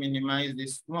 Let me minimize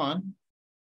this one.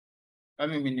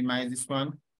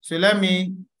 So let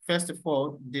me, first of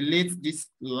all, delete this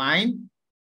line.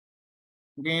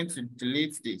 I'm going to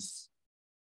delete this.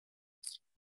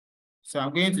 So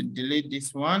I'm going to delete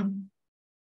this one,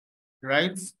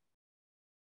 right?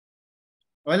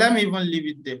 Or let me even leave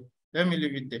it there. Let me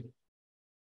leave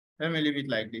it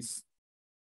like this.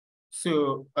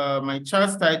 So my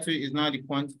chart title is now the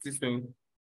quantity. So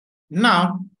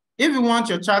now, if you want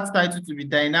your chart title to be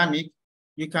dynamic,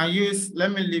 you can use,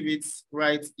 let me leave it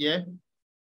right here.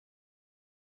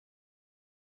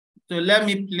 So let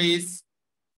me place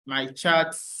my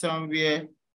chart somewhere.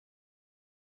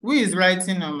 Who is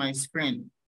writing on my screen?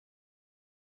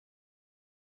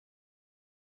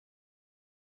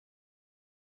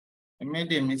 I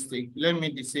made a mistake. Let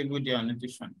me disable the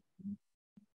annotation.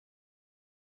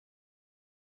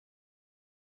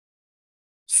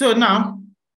 So now,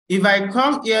 if I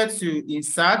come here to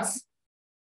insert,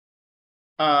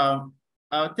 I'll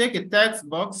take a text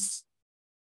box.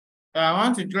 I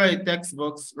want to draw a text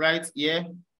box right here.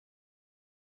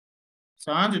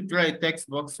 So I want to draw a text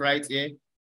box right here.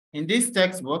 In this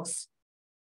text box,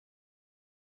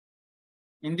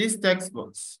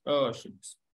 oh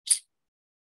shoot.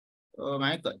 Oh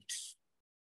my God.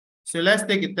 So let's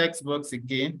take a text box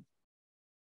again.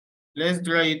 Let's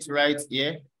draw it right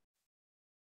here.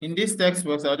 In this text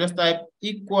box, I'll just type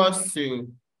equals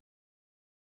to,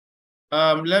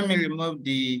 let me remove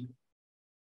the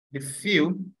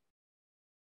fill,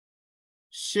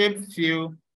 shape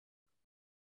fill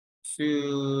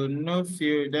to no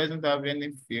fill, it doesn't have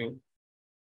any fill.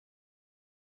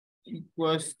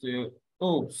 equals to,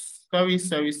 oh, sorry.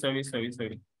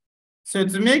 So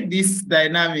to make this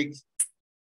dynamic,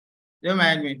 don't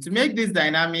mind me, to make this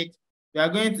dynamic, we are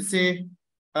going to say,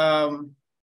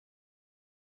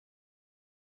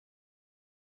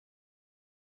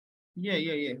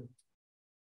 yeah.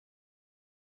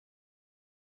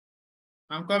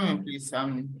 I'm coming, please.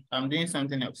 I'm doing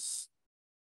something else.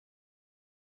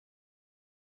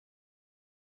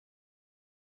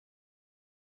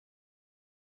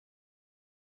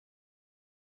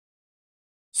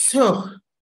 So,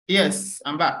 yes,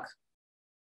 I'm back.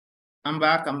 I'm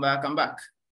back.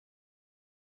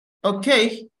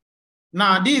 Okay.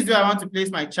 Now, this is where I want to place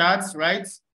my charts, right?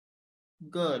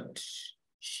 Good.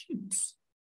 Shoot.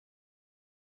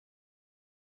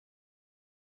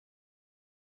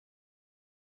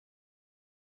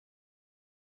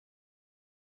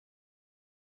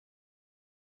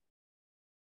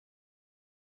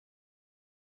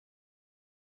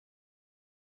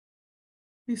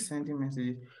 Please sending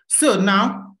messages. So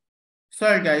now,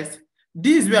 sorry guys,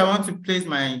 this is where I want to place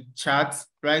my charts,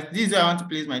 right? This is where I want to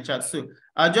place my charts. So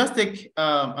I'll just take,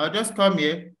 I'll just come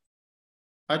here,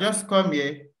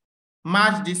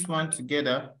 merge this one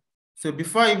together. So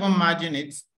before even merging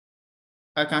it,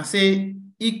 I can say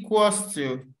equals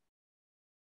to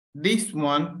this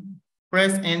one,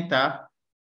 press enter,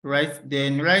 right?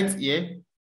 Then right here,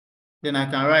 then I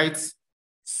can write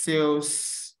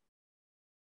sales.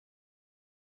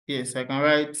 Yes, I can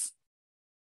write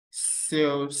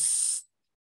sales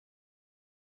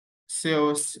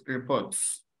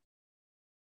reports.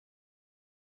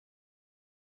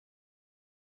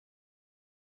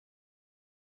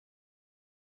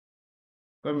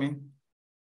 Come in.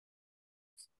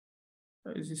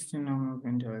 Is this thing not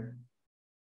moving there?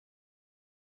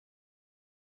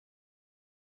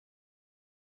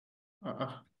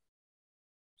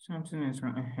 Something is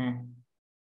wrong.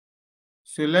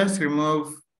 So let's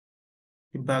remove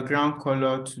the background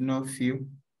color to no fill.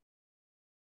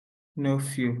 No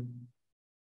fill.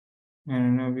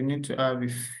 No, we need to have a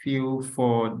fill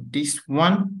for this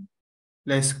one.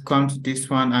 Let's come to this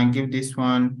one and give this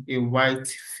one a white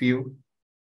fill.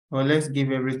 Or let's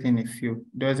give everything a fill.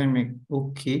 Doesn't make,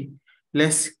 okay.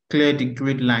 Let's clear the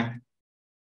grid line.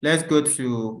 Let's go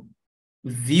to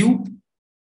view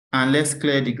and let's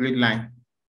clear the grid line.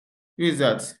 Use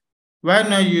that. Why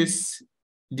not use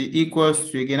the equals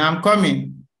to again? I'm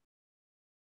coming.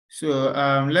 So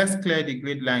let's clear the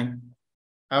grid line.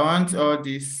 I want all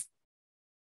this.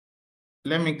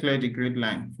 Let me clear the grid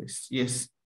line first. Yes,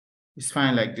 it's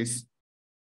fine like this.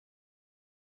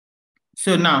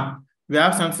 So now we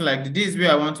have something like this. This is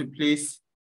where I want to place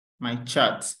my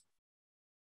chart.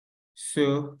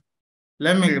 So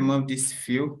let me remove this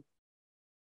fill.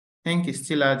 I think it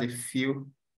still has a fill.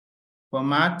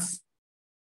 Format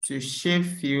to shape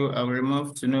fill, I'll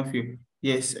remove to no fill.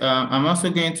 Yes, I'm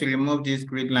also going to remove this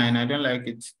grid line. I don't like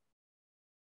it.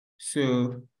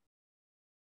 So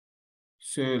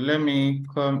let me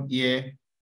come here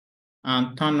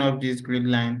and turn off this grid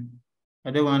line.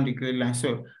 I don't want the grid line.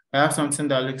 So I have something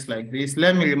that looks like this.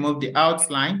 Let me remove the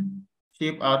outline,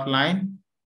 shape outline.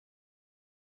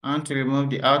 I want to remove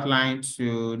the outline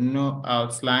to no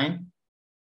outline.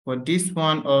 For this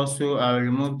one also, I'll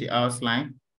remove the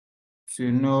outline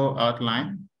to no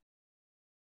outline.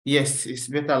 Yes, it's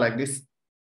better like this.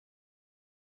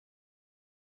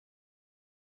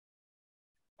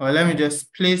 Or let me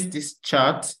just place this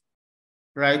chart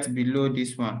right below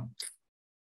this one.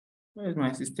 Where is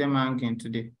my system hanging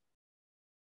today?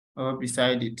 Or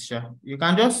beside it, sure. You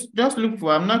can just look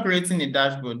for, I'm not creating a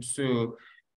dashboard. So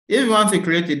if you want to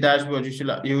create a dashboard,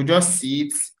 you just see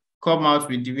it, come out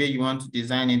with the way you want to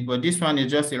design it. But this one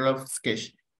is just a rough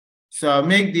sketch. So I'll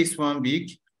make this one big.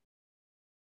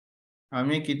 I'll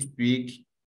make it big.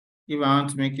 If I want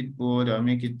to make it bold, I'll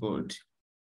make it bold.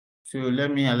 So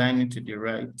let me align it to the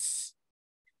right.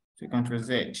 So Ctrl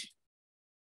Z.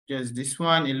 Just this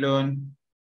one alone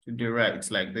to the right,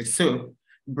 like this. So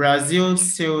Brazil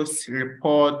sales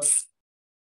reports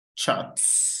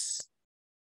charts.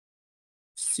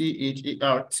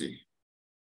 CHART.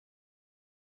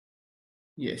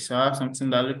 Yes, I have something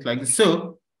that looks like this.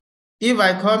 So if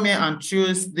I come here and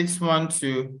choose this one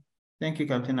to, thank you,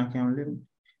 Captain Akem.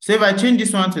 So if I change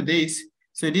this one to this,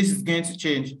 so this is going to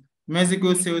change.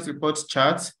 Mexico sales reports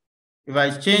chart. If I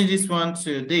change this one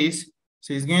to this,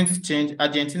 so it's going to change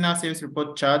Argentina sales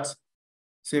report chart.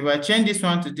 So if I change this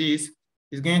one to this,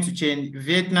 it's going to change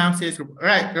Vietnam sales report.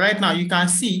 Right now, you can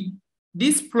see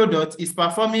this product is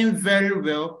performing very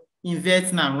well in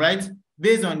Vietnam, right?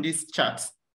 Based on this chart.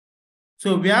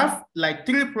 So we have like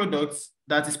 3 products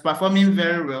that is performing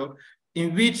very well,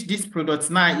 in which this product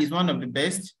now is one of the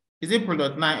best. is it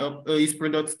product 9 or is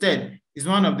product 10? Is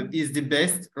one of the is the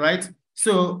best, right?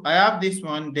 So I have this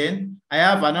one, then I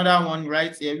have another one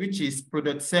right here, which is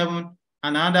product 7,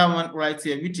 and another one right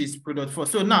here, which is product 4.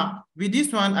 So now with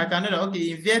this one, I can know that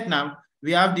okay, in Vietnam,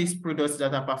 we have these products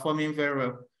that are performing very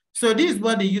well. So this is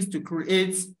what they use to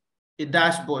create a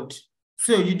dashboard.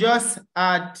 So you just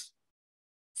add.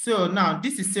 So now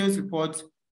this is sales report.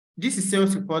 This is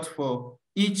sales report for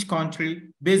each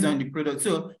country based on the product.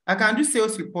 So I can do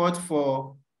sales report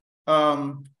for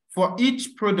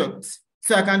each product.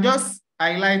 So I can just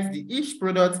highlight each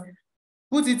product,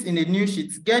 put it in a new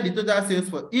sheet, get the total sales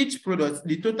for each product,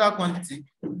 the total quantity,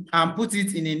 and put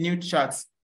it in a new chart.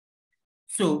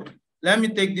 So let me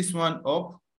take this one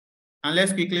up, and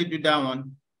let's quickly do that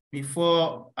one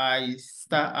before I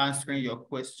start answering your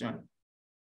question.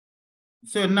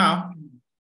 So now,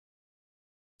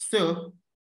 so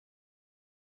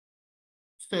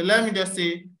let me just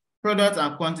say product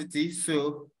and quantity.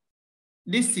 So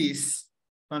this is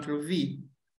Ctrl V.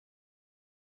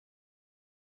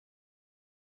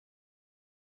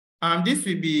 This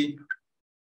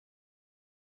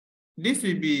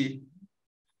will be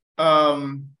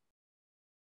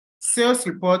sales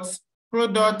reports,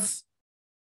 products,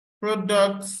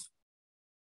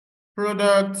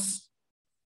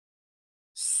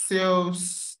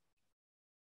 sales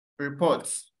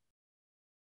reports.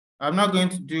 I'm not going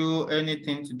to do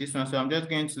anything to this one, so I'm just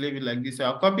going to leave it like this. So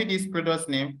I'll copy this product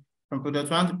name from product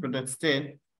 1 to product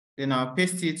 10, then I'll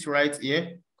paste it right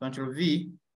here, Ctrl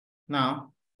V.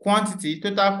 Now, quantity,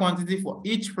 total quantity for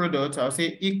each product, I'll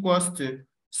say equals to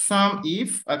sum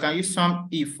if. I can use sum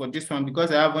if for this one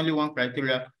because I have only one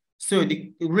criteria. So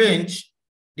the range,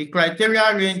 the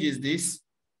criteria range is this.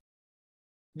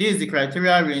 This is the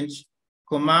criteria range,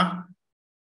 comma.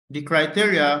 The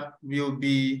criteria will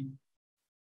be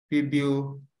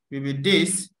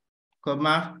this,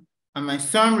 comma, and my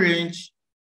sum range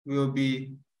will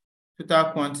be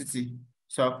total quantity.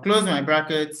 So I'll close my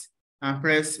brackets and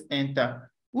press enter.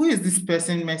 Who is this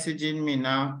person messaging me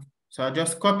now? So I'll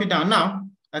just copy down. Now,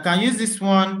 I can use this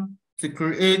one to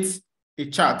create a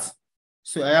chart.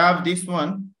 So I have this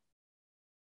one.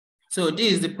 So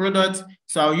this is the product.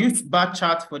 So I'll use bar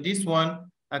chart for this one.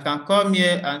 I can come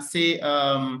here and say,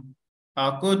 I'll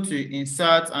go to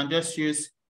insert and just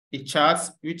use a chart,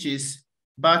 which is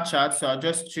bar chart. So I'll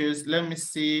just choose, let me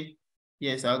see.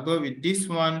 Yes, I'll go with this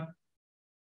one.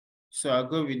 So I'll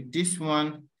go with this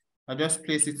one. I'll just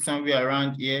place it somewhere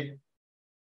around here.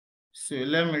 So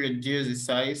let me reduce the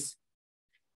size.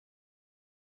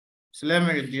 So let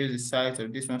me reduce the size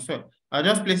of this one. So I'll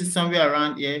just place it somewhere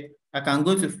around here. I can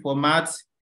go to format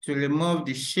to remove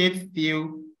the shape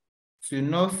fill to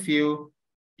no fill,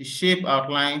 the shape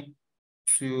outline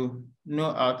to no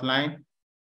outline.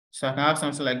 So I can have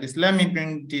something like this. Let me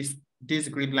bring this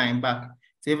grid line back.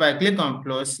 So if I click on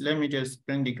plus, let me just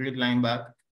bring the grid line back.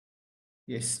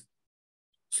 Yes.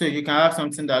 So you can have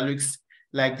something that looks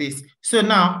like this. So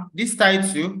now this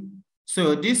title,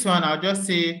 so this one, I'll just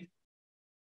say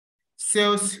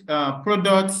sales,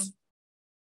 products,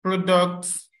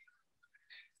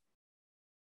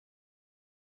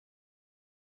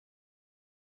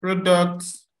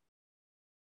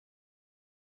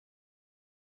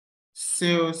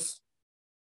 sales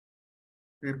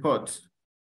report.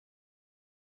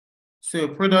 So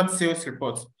product sales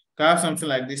report. Can I have something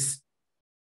like this?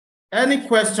 Any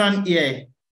question here?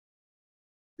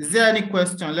 Is there any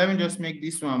question? Let me just make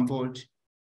this one bold.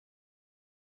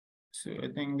 So I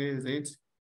think this is it.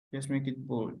 Just make it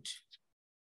bold.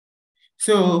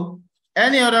 So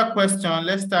any other question?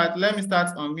 Let's start. Let me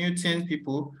start unmuting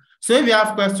people. So if you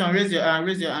have questions, raise your hand,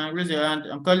 raise your hand, raise your hand.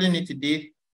 I'm calling it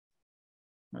today.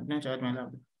 I'm going to charge my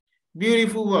laptop.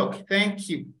 Beautiful work. Thank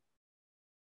you.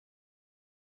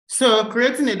 So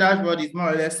creating a dashboard is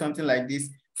more or less something like this.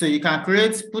 So you can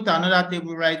put another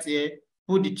table right here,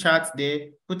 put the chart there,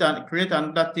 create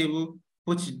another table,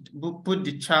 put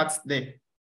the charts there,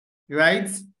 right?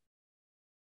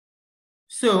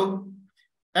 So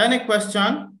any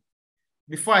question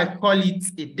before I call it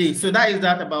a day? So that is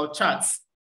that about charts.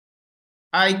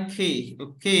 IK,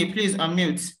 okay, please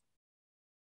unmute.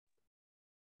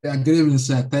 Yeah, good evening,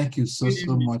 sir. Thank you so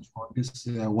much for this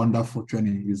wonderful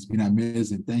training. It's been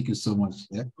amazing. Thank you so much.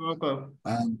 Yeah. Welcome.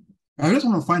 I just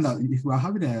want to find out if we are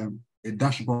having a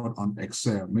dashboard on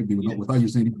Excel, maybe without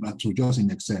using that tool, just in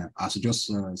Excel, as you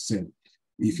just said.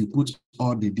 If you put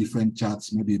all the different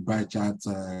charts, maybe bar charts,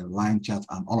 line charts,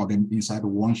 and all of them inside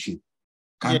one sheet,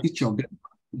 can each of them,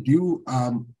 do you,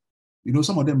 you know,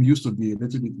 some of them used to be a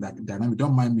little bit like dynamic.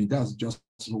 Don't mind me. That's just,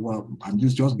 well, I'm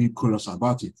just being curious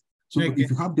about it. So Okay. if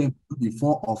you have them maybe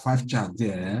 4 or 5 charts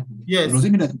there, Yes. does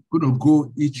it mean that you're going to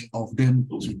go each of them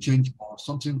to change, or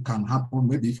something can happen?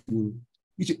 Maybe if you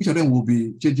each of them will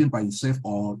be changing by itself,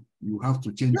 or you have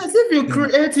to change. Yes, if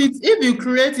you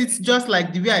create it just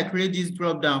like the way I create this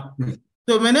drop down. Yeah.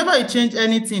 So whenever you change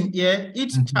anything here,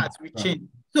 each chart will change.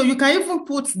 So you can even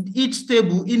put each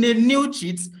table in a new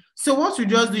sheet. So what you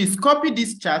just do is copy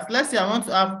this chart. Let's say I want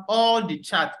to have all the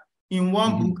chart in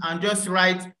one book and just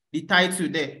write the title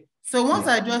there. So once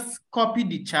I just copy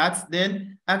the chart,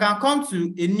 then I can come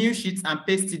to a new sheet and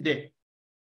paste it there.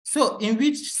 So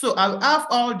I'll have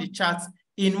all the charts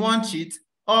in one sheet,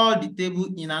 all the table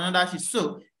in another sheet.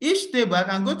 So each table, I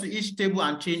can go to each table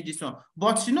and change this one.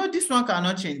 But you know, this one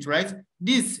cannot change, right?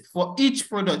 This for each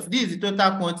product, this is the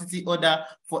total quantity order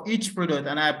for each product,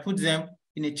 and I put them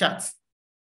in a chart.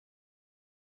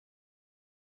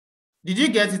 Did you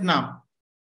get it now?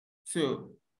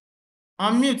 So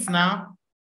unmute now.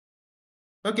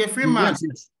 Okay, Freeman.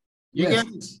 Yes. You get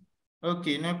it?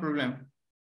 Okay, no problem.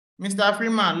 Mr.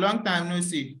 Freeman, long time no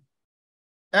see.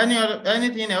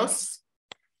 Anything else?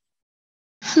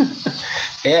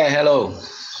 Yeah, hello.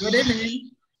 Good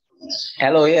evening.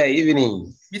 Hello, yeah,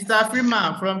 evening. Mr.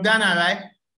 Freeman from Ghana, right?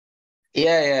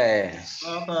 Yeah.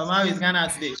 Welcome. How is Ghana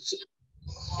today?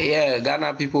 Yeah,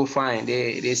 Ghana people fine.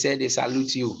 They said they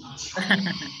salute you.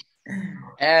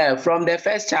 From the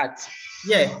first chat.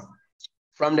 Yeah.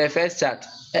 From the first chat.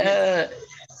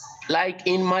 Like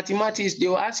in mathematics, they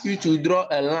will ask you to draw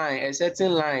a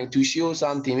certain line to show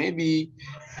something, maybe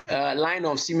a line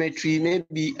of symmetry,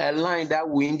 maybe a line that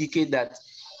will indicate that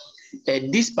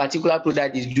this particular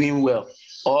product is doing well,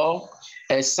 or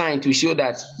a sign to show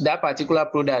that that particular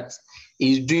product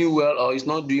is doing well or is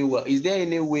not doing well. Is there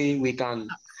any way we can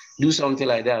do something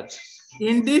like that?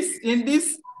 In this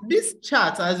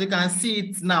chart, as you can see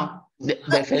it now, the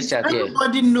first chart,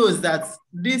 everybody knows that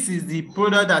this is the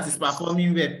product that is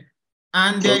performing well.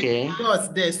 And then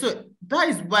there. So that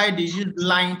is why they use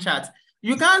line chart.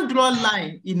 You can't draw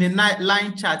line in a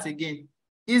line chart again.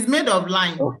 It's made of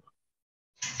line.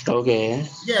 Okay.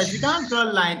 Yes, you can't draw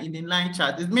line in a line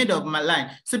chart. It's made of my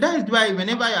line. So that is why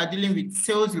whenever you are dealing with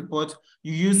sales report,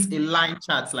 you use a line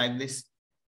chart like this.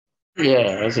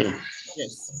 Yeah, I see.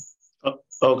 Yes.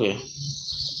 Okay.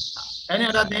 Any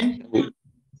other thing?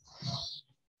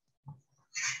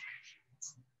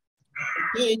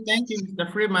 Okay, thank you, Mr.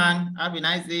 Freeman. Have a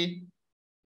nice day.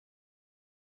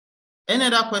 Any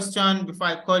other question before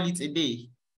I call it a day?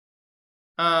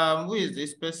 Who is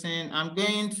this person? I'm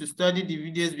going to study the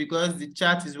videos because the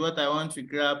chat is what I want to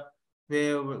grab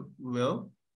very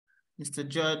well. Mr.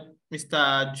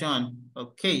 John.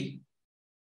 Okay.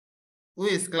 Who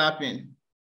is clapping?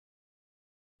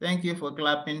 Thank you for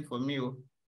clapping for me.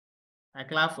 I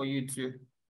clap for you too.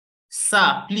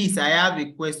 Sir, please, I have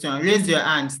a question. Raise your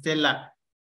hand, Stella.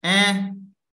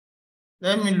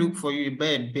 Let me look for you,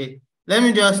 babe. Let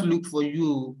me just look for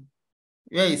you.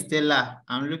 Where is Stella?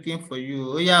 I'm looking for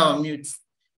you. Oh, yeah, on mute.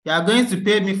 You are going to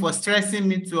pay me for stressing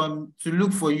me to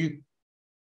look for you.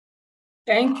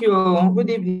 Thank you. Good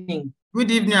evening. Good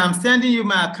evening. I'm sending you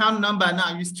my account number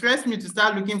now. You stress me to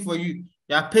start looking for you.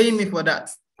 You are paying me for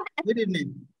that. Good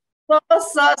evening. So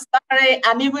sorry.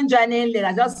 I'm even joining late.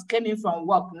 I just came in from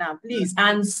work now, please.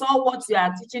 And so what you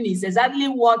are teaching is exactly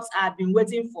what I've been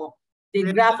waiting for,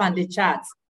 the graph and the chart.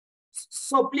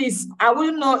 So please, I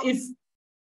will know if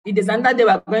it is another day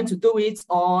we're going to do it,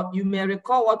 or you may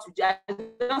recall what you did. I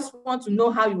just want to know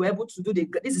how you were able to do this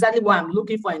is exactly what I'm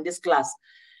looking for in this class.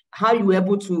 How you were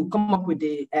able to come up with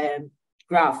the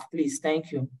graph, please.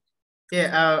 Thank you.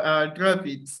 Yeah, I'll drop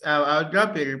it. I'll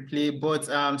drop a replay, but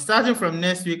starting from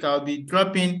next week, I'll be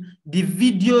dropping the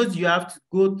videos you have to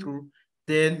go through.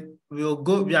 Then we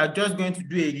are just going to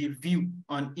do a review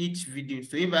on each video.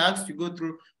 So if I ask you to go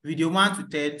through video 1 to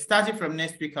 10, starting from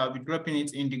next week, I'll be dropping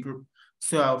it in the group.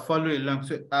 So I'll follow along.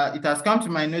 So it has come to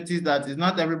my notice that it's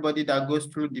not everybody that goes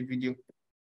through the video.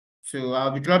 So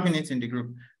I'll be dropping it in the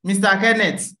group. Mr.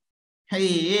 Kenneth,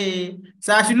 hey.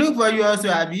 So I should look for you also,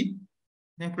 Abby.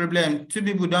 No problem. 2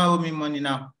 people don't owe me money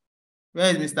now.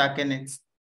 Where is Mr. Kenneth?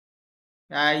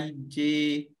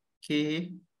 I-J-K-R.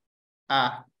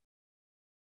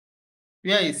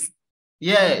 Where is?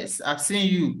 Yes, I've seen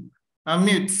you.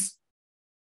 Unmute.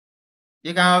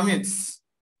 You can unmute.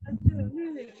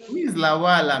 Who is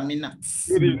Lawal Amina?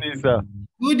 Good evening, sir.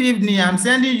 Good evening. I'm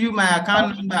sending you my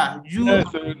account number. Yes,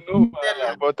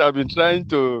 but I've been trying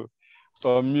to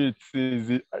unmute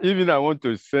since even I want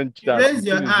to send chat. You raise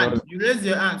your hand. You raise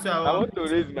your hand. So I want to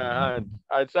raise my hand.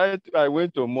 I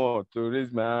went to more to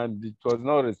raise my hand. It was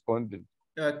not responding.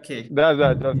 Okay. That's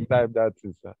why I just typed that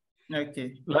in, sir.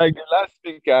 Okay. Like the last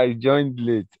week, I joined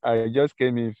late. I just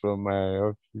came in from my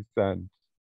office and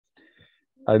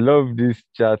I love this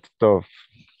chat stuff.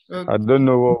 Okay. I don't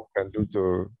know what we can do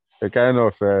to a kind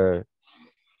of, or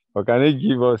can you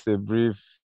give us a brief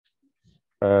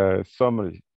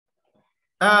summary?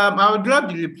 I will drop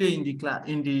the replay in the class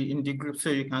in the group so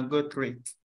you can go through it.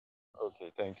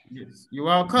 Okay, thank you. Yes, you're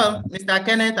welcome, Mr.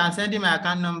 Kenneth. I'm sending my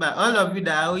account number. All of you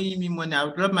that are owing me money,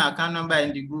 I'll drop my account number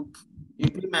in the group. You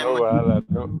pay my No money.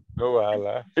 wahala, no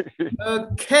wahala.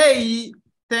 Okay,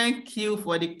 thank you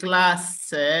for the class,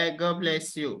 sir. God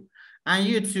bless you. And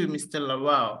you too, Mr.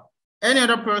 Lawal. Any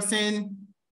other person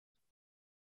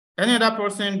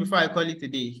before I call it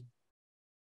today?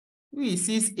 Who is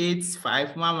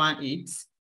 685118?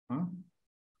 Huh?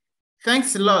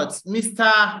 Thanks a lot,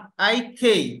 Mr.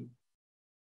 IK.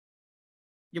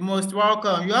 You're most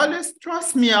welcome. You always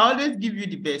trust me. I always give you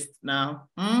the best now.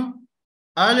 I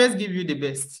always give you the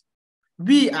best.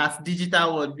 We as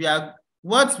Digital World,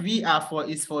 what we are for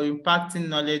is for impacting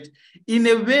knowledge in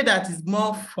a way that is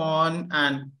more fun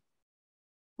and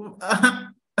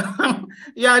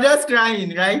you are just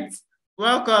crying, right?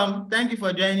 Welcome. Thank you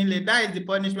for joining late. That is the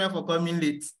punishment for coming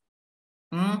late.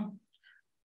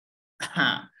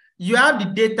 You have the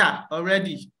data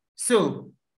already.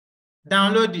 So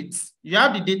download it. You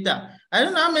have the data. I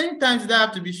don't know how many times I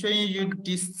have to be showing you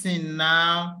this thing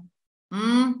now.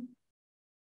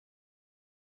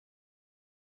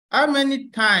 How many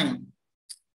times?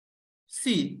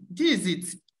 See, this is it.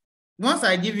 Once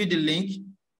I give you the link,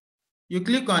 you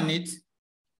click on it,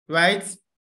 right?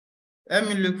 Let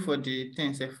me look for the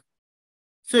things.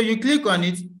 So you click on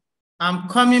it. I'm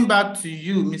coming back to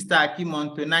you, Mr. Akim,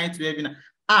 on tonight's webinar.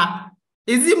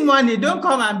 Is it money? Don't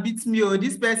come and beat me. Oh,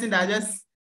 this person that just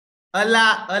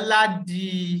Ola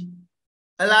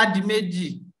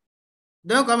Dimeji.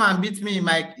 Don't come and beat me in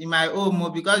my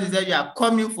home because you said you are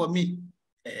coming for me.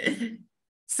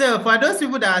 So for those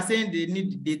people that are saying they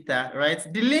need the data, right?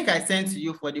 The link I sent to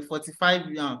you for the 45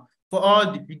 for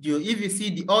all the video. If you see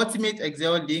the Ultimate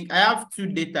Excel link, I have 2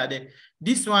 data there.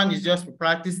 This one is just for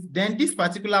practice. Then this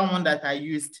particular one that I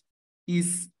used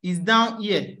is down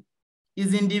here.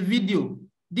 Is in the video.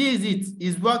 This is it.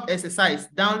 Is work exercise.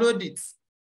 Download it.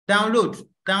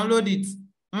 Download it.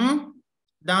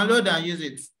 Download and use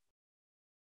it.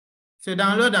 So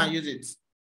download and use it.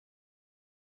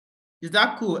 Is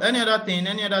that cool? Any other thing?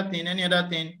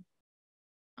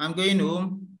 I'm going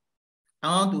home.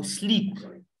 I want to sleep.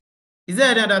 Is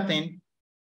there any other thing?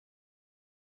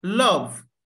 Love.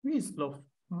 Who is love?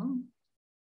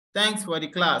 Thanks for the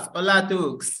class.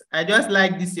 Olatokes. I just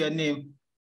like this your name.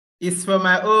 It's for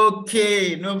my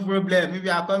okay, no problem. Maybe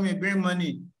I'll come and bring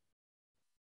money.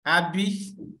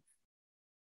 Abby.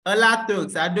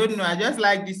 Olatokes. I don't know. I just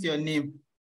like this your name.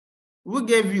 Who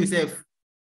gave you, Seth?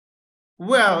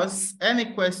 Who else?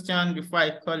 Any question before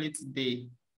I call it today?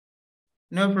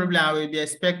 No problem. I will be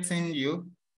expecting you.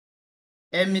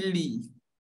 Emily.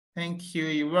 Thank you.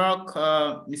 You work,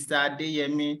 Mr.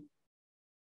 Adeyemi.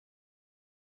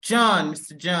 John,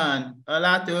 Mr. John.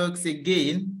 Olatokes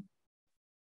again.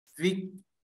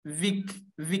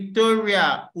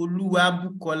 Victoria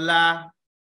Oluwabukola.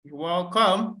 You're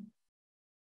welcome.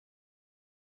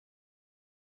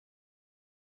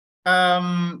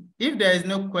 If there is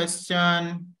no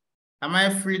question, am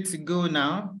I free to go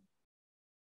now?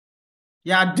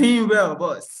 You are doing well,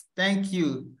 boss. Thank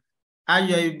you.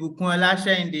 Ayo Ibukun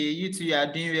Olashende, you two are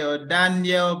doing well.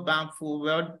 Daniel Bamfo,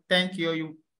 well, thank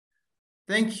you.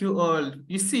 Thank you all.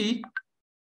 You see,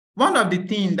 one of the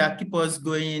things that keep us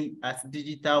going as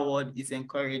Digital World is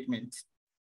encouragement.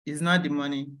 It's not the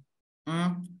money.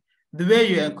 The way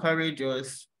you encourage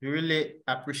us, we really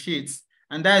appreciate.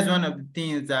 And that is one of the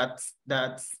things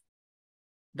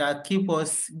that keep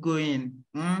us going.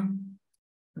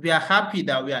 We are happy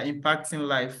that we are impacting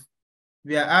life.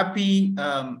 We are happy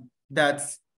that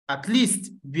at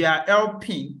least we are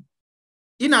helping,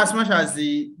 in as much as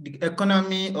the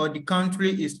economy or the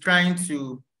country is trying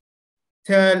to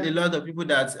tell a lot of people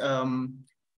that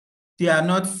they are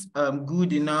not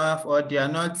good enough, or they are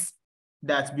not,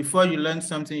 that before you learn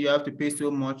something, you have to pay so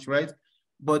much, right?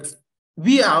 But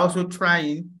we are also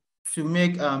trying to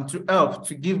make, to help,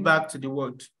 to give back to the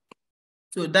world.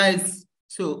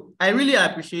 So I really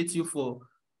appreciate you for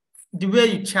the way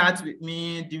you chat with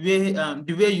me, the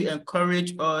way you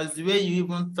encourage us, the way you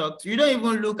even talk. You don't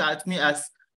even look at me as,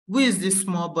 who is this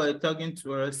small boy talking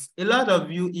to us? A lot of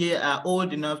you here are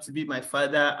old enough to be my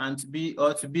father and to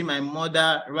be my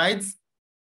mother, right?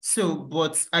 So,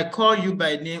 but I call you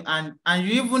by name, and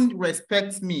you even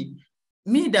respect me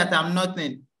that I'm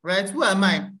nothing, right? Who am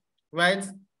I, right?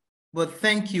 But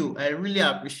thank you. I really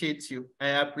appreciate you. I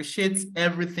appreciate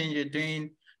everything you're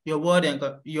doing, your word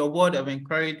of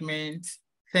encouragement.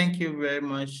 Thank you very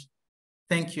much.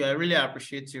 Thank you. I really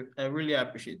appreciate you. I really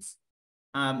appreciate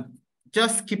it.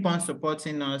 Just keep on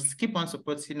supporting us. Keep on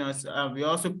supporting us. We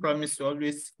also promise to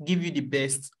always give you the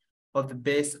best of the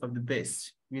best of the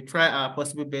best. We try our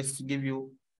possible best to give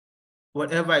you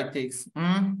whatever it takes.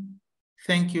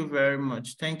 Thank you very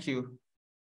much. Thank you.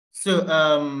 So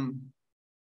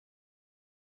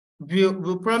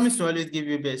we'll promise to always give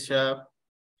you best.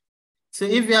 So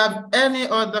if you have any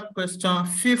other question,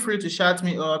 feel free to shout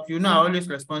me up. You know, I always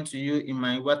respond to you in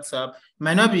my WhatsApp.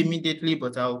 Might not be immediately,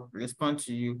 but I'll respond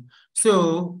to you.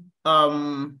 So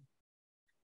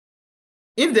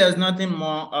if there's nothing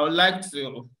more, I would like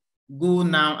to go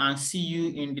now and see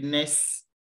you in the next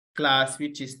class,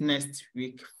 which is next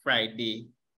week, Friday.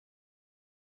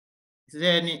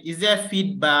 Is there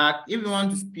feedback? If you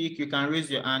want to speak, you can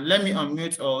raise your hand. Let me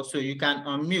unmute also. You can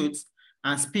unmute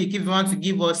and speak if you want to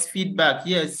give us feedback.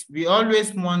 Yes, we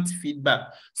always want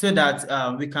feedback so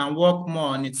that we can work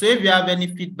more on it. So if you have any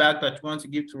feedback that you want to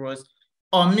give to us,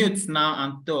 unmute now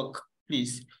and talk,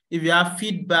 please. If you have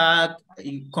feedback,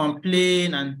 you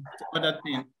complain and other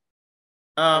things.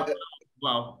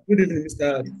 Wow. Good evening,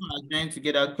 Mr. Join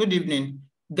together. Good evening.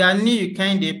 Gani,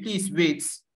 please wait.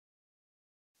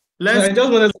 I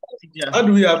just want to how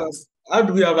do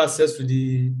we have access to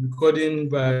the recording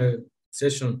by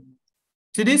session?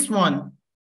 To this one?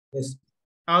 Yes.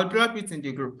 I'll drop it in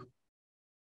the group.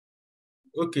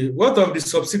 Okay. What of the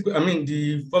subsequent,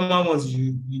 the former ones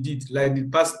you did, like the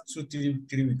past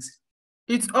 2-3 weeks?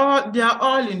 They are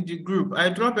all in the group. I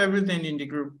drop everything in the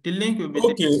group. The link will be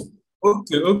there.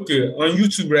 Okay. On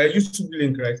YouTube, right? YouTube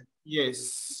link, right?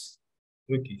 Yes.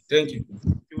 Okay, thank you.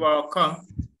 You're welcome.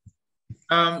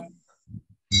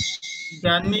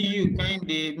 Gani,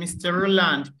 Mr.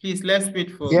 Roland, please, let's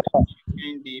wait for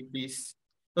Kende, please.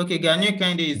 Okay, Gani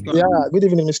is gone. Yeah, good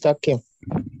evening, Mr. Kim.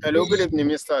 Hello, good evening,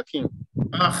 Mr. Kim.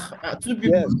 Two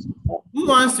people. Yes. Who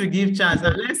wants to give chance?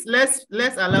 Let's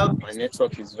allow. My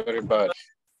network is very bad.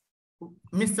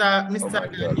 Mr.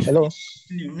 Gani. Hello.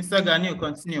 Mr. Gani,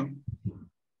 continue.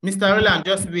 Mr. Roland,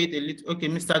 just wait a little. Okay,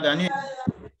 Mr. Gani.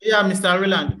 Yeah, Mr.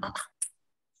 Roland.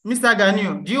 Mr.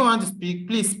 Gani, do you want to speak?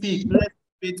 Please speak. Let's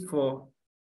wait for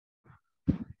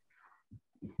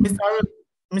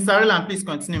Mr. Roland, please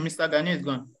continue. Mr. Gani is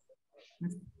gone.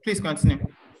 Please continue.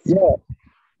 Yeah.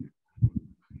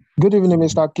 Good evening,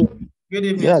 Mr. Kim. Good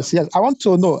evening. Yes. I want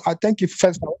to know. I thank you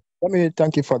first. Let me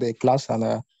thank you for the class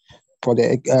and for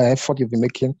the effort you've been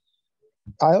making.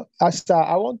 I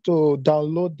want to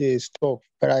download the stuff,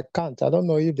 but I can't. I don't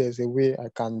know if there's a way I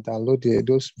can download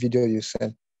those videos you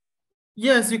sent.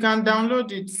 Yes, you can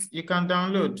download it. You can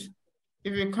download.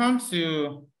 If you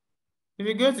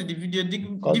go to the video,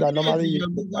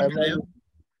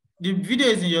 the video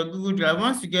is in your Google Drive.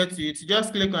 Once you get to it,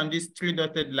 just click on this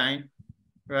 3-dotted line,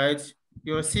 right?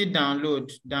 You'll see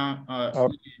download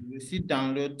you see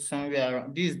download somewhere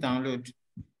around. This is download.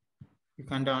 You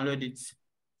can download it.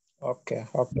 Okay.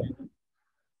 All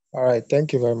right.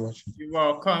 Thank you very much. You're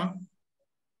welcome.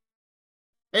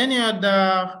 Any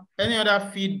other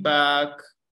feedback,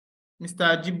 Mr.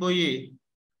 Ajiboye?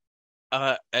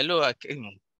 Hello,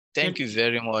 Akim. Thank you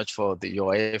very much for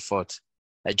your effort.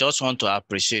 I just want to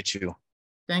appreciate you.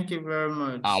 Thank you very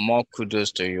much. More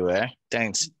kudos to you.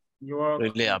 Thanks. You're welcome.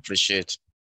 Really appreciate.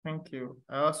 Thank you.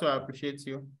 I also appreciate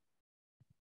you.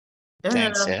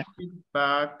 Thanks.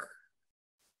 Feedback.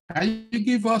 Can you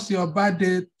give us your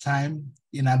birthday time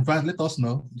in advance? Let us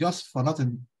know. Just for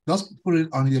nothing. Just put it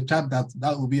on your chat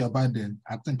that will be your birthday.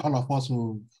 I think all of us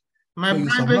will. My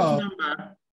private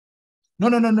number. No.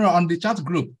 On the chat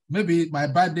group. Maybe my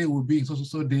birthday will be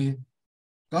so day.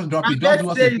 Just drop it. My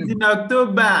birthday is in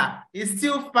October. It's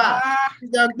still far.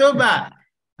 It's October.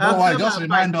 No, just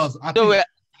remind us.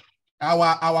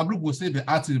 Our group will still be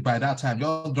active by that time.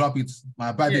 Just drop it.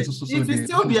 My birthday is so it will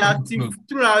still be active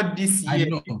throughout this year. I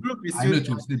know it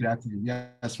will still be active. Yeah,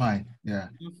 that's fine. Yeah.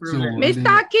 So,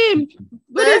 Mr. Kim,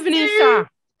 good evening, sir.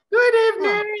 Good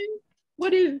evening.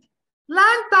 Good evening.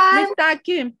 Long time. Mr.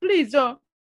 Kim, please.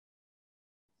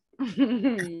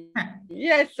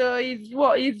 Yes,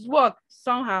 it's work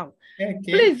somehow.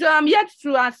 Okay. Please, I'm yet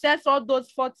to access all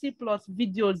those 40+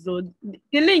 videos.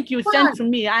 The link you sent to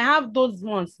me, I have those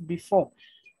ones before.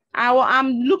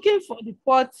 I'm looking for the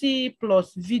 40+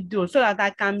 videos so that I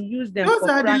can use them for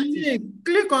practice. The link.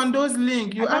 Click on those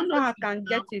links. I don't know how I can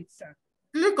get it, sir.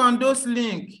 Click on those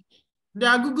links. They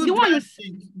are Google Drive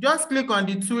links. Just click on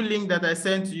the 2 links that I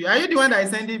sent to you. Are you the one that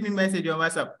sent me message on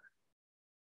WhatsApp?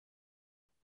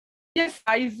 Yes,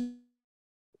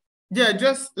 Yeah,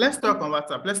 just let's talk on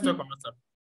WhatsApp. Let's talk on WhatsApp.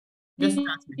 Just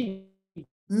ask me.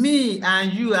 Me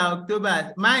and you are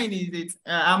October. Mine is it.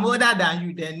 I'm older than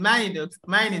you. Then mine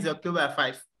is October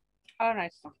 5. All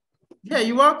right, sir. Yeah,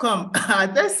 you're welcome.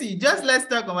 Let's see. Just let's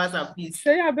talk on WhatsApp, please.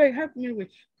 Say, I beg, help me with.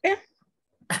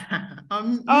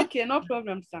 Okay, no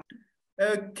problem, sir.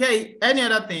 Okay. Any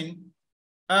other thing?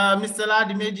 Mr.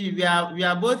 Ladimeji, we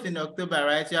are both in October,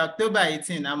 right? You're October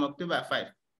 18. I'm October 5.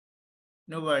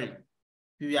 No worry.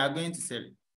 We are going to sell.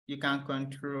 You can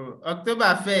control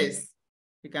October 1st.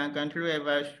 You can control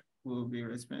whoever will be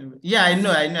responsible. Yeah, I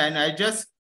know. I just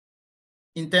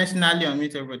intentionally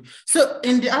unmute everybody. So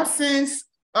in the absence,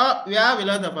 we have a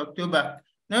lot of October.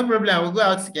 No problem. We'll go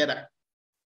out together.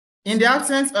 In the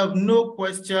absence of no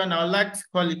question, I would like to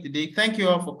call it today. Thank you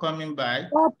all for coming by.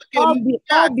 All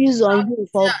views on you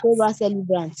for October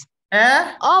celebrants.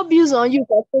 Eh? All views on you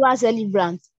for October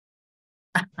celebrants.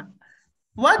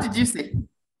 What did you say?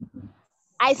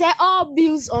 I said all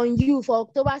bills on you for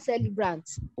October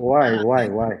celebrants. Why?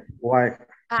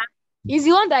 Is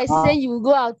the one that is saying you will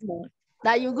go out now?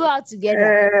 That you go out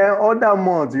together. Other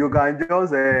months you can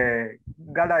just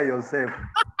gather yourself.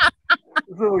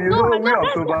 So we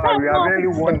October, we are very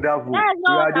wonderful. We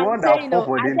are the one that fought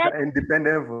for the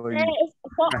independence for you.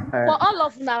 For all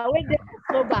of now, when they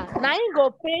October, now he go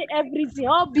pay everything,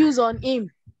 all bills on him.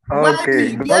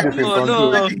 Okay, God is in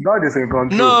control. God is in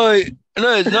control.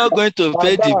 No, it's not going to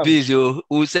pay the bills. You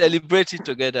will celebrate it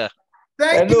together.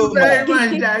 Thank you very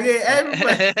much, Jare.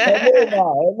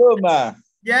 Hello, ma.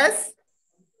 Yes.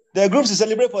 The groups to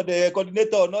celebrate for the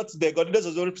coordinator, not the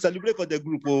coordinators to celebrate for the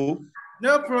group. Oh.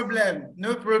 No problem.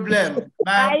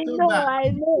 I know.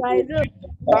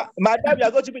 Madam, you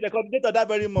are going to be the coordinator that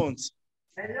very month.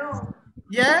 Hello.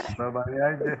 Yeah.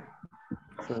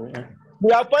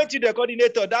 We appoint you the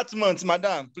coordinator that month,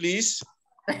 madam, please.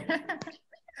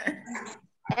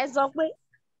 It's okay.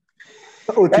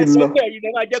 You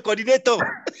never get coordinator.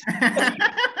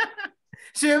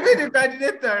 She'll be the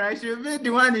coordinator, right? She'll be the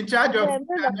one in charge of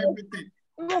everything.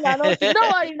 Don't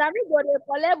worry, now me go to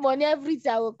collect money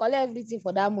everything. I will collect everything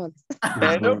for that month.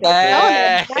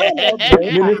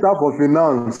 Minister for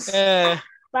Finance.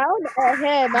 My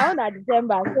own at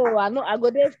December, so I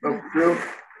go there free.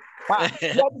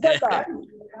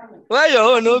 Why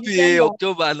your own will be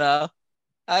October now?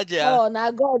 Oh,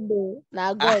 now God do.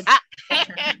 Now God.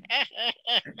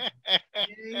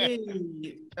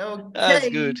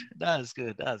 Okay. That's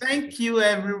good. Thank you,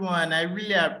 everyone. I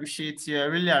really appreciate you.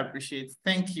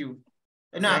 Thank you.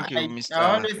 Thank you,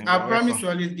 Mr. I promise to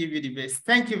always give you the best.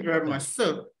 Thank you very much.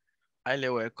 So, highly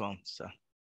welcome, sir.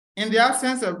 In the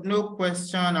absence of no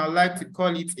question, I would like to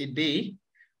call it a day.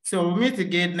 So we'll meet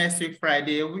again next week,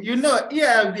 Friday. You know,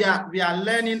 yeah, we are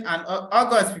learning, and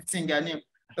August 15th, Ghanaian.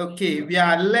 Okay, we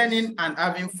are learning and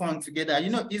having fun together. You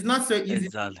know, it's not so easy,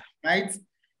 right?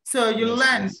 So you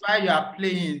learn while you are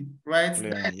playing, right?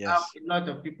 That's how a lot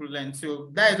of people learn. So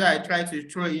that is why I try to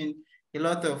throw in a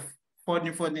lot of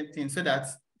funny things so that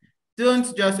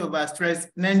don't just overstress.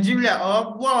 Nigeria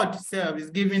or world itself is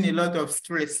giving a lot of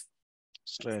stress.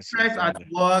 Stress at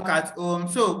work, at home.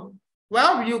 So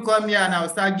why will you come here and I'll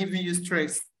start giving you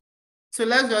stress? So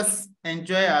let's just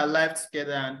enjoy our life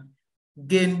together and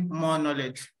gain more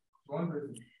knowledge.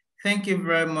 Thank you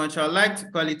very much. I'd like to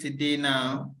call it a day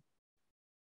now.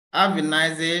 Have a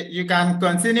nice day. You can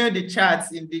continue the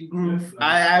chats in the group.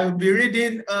 I will be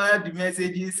reading all the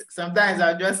messages. Sometimes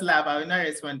I'll just laugh. I will not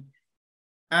respond.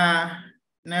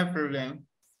 No problem.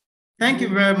 Thank you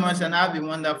very much and have a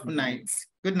wonderful night.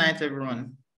 Good night,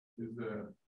 everyone.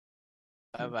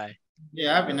 Bye-bye.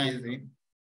 Yeah, have a nice day.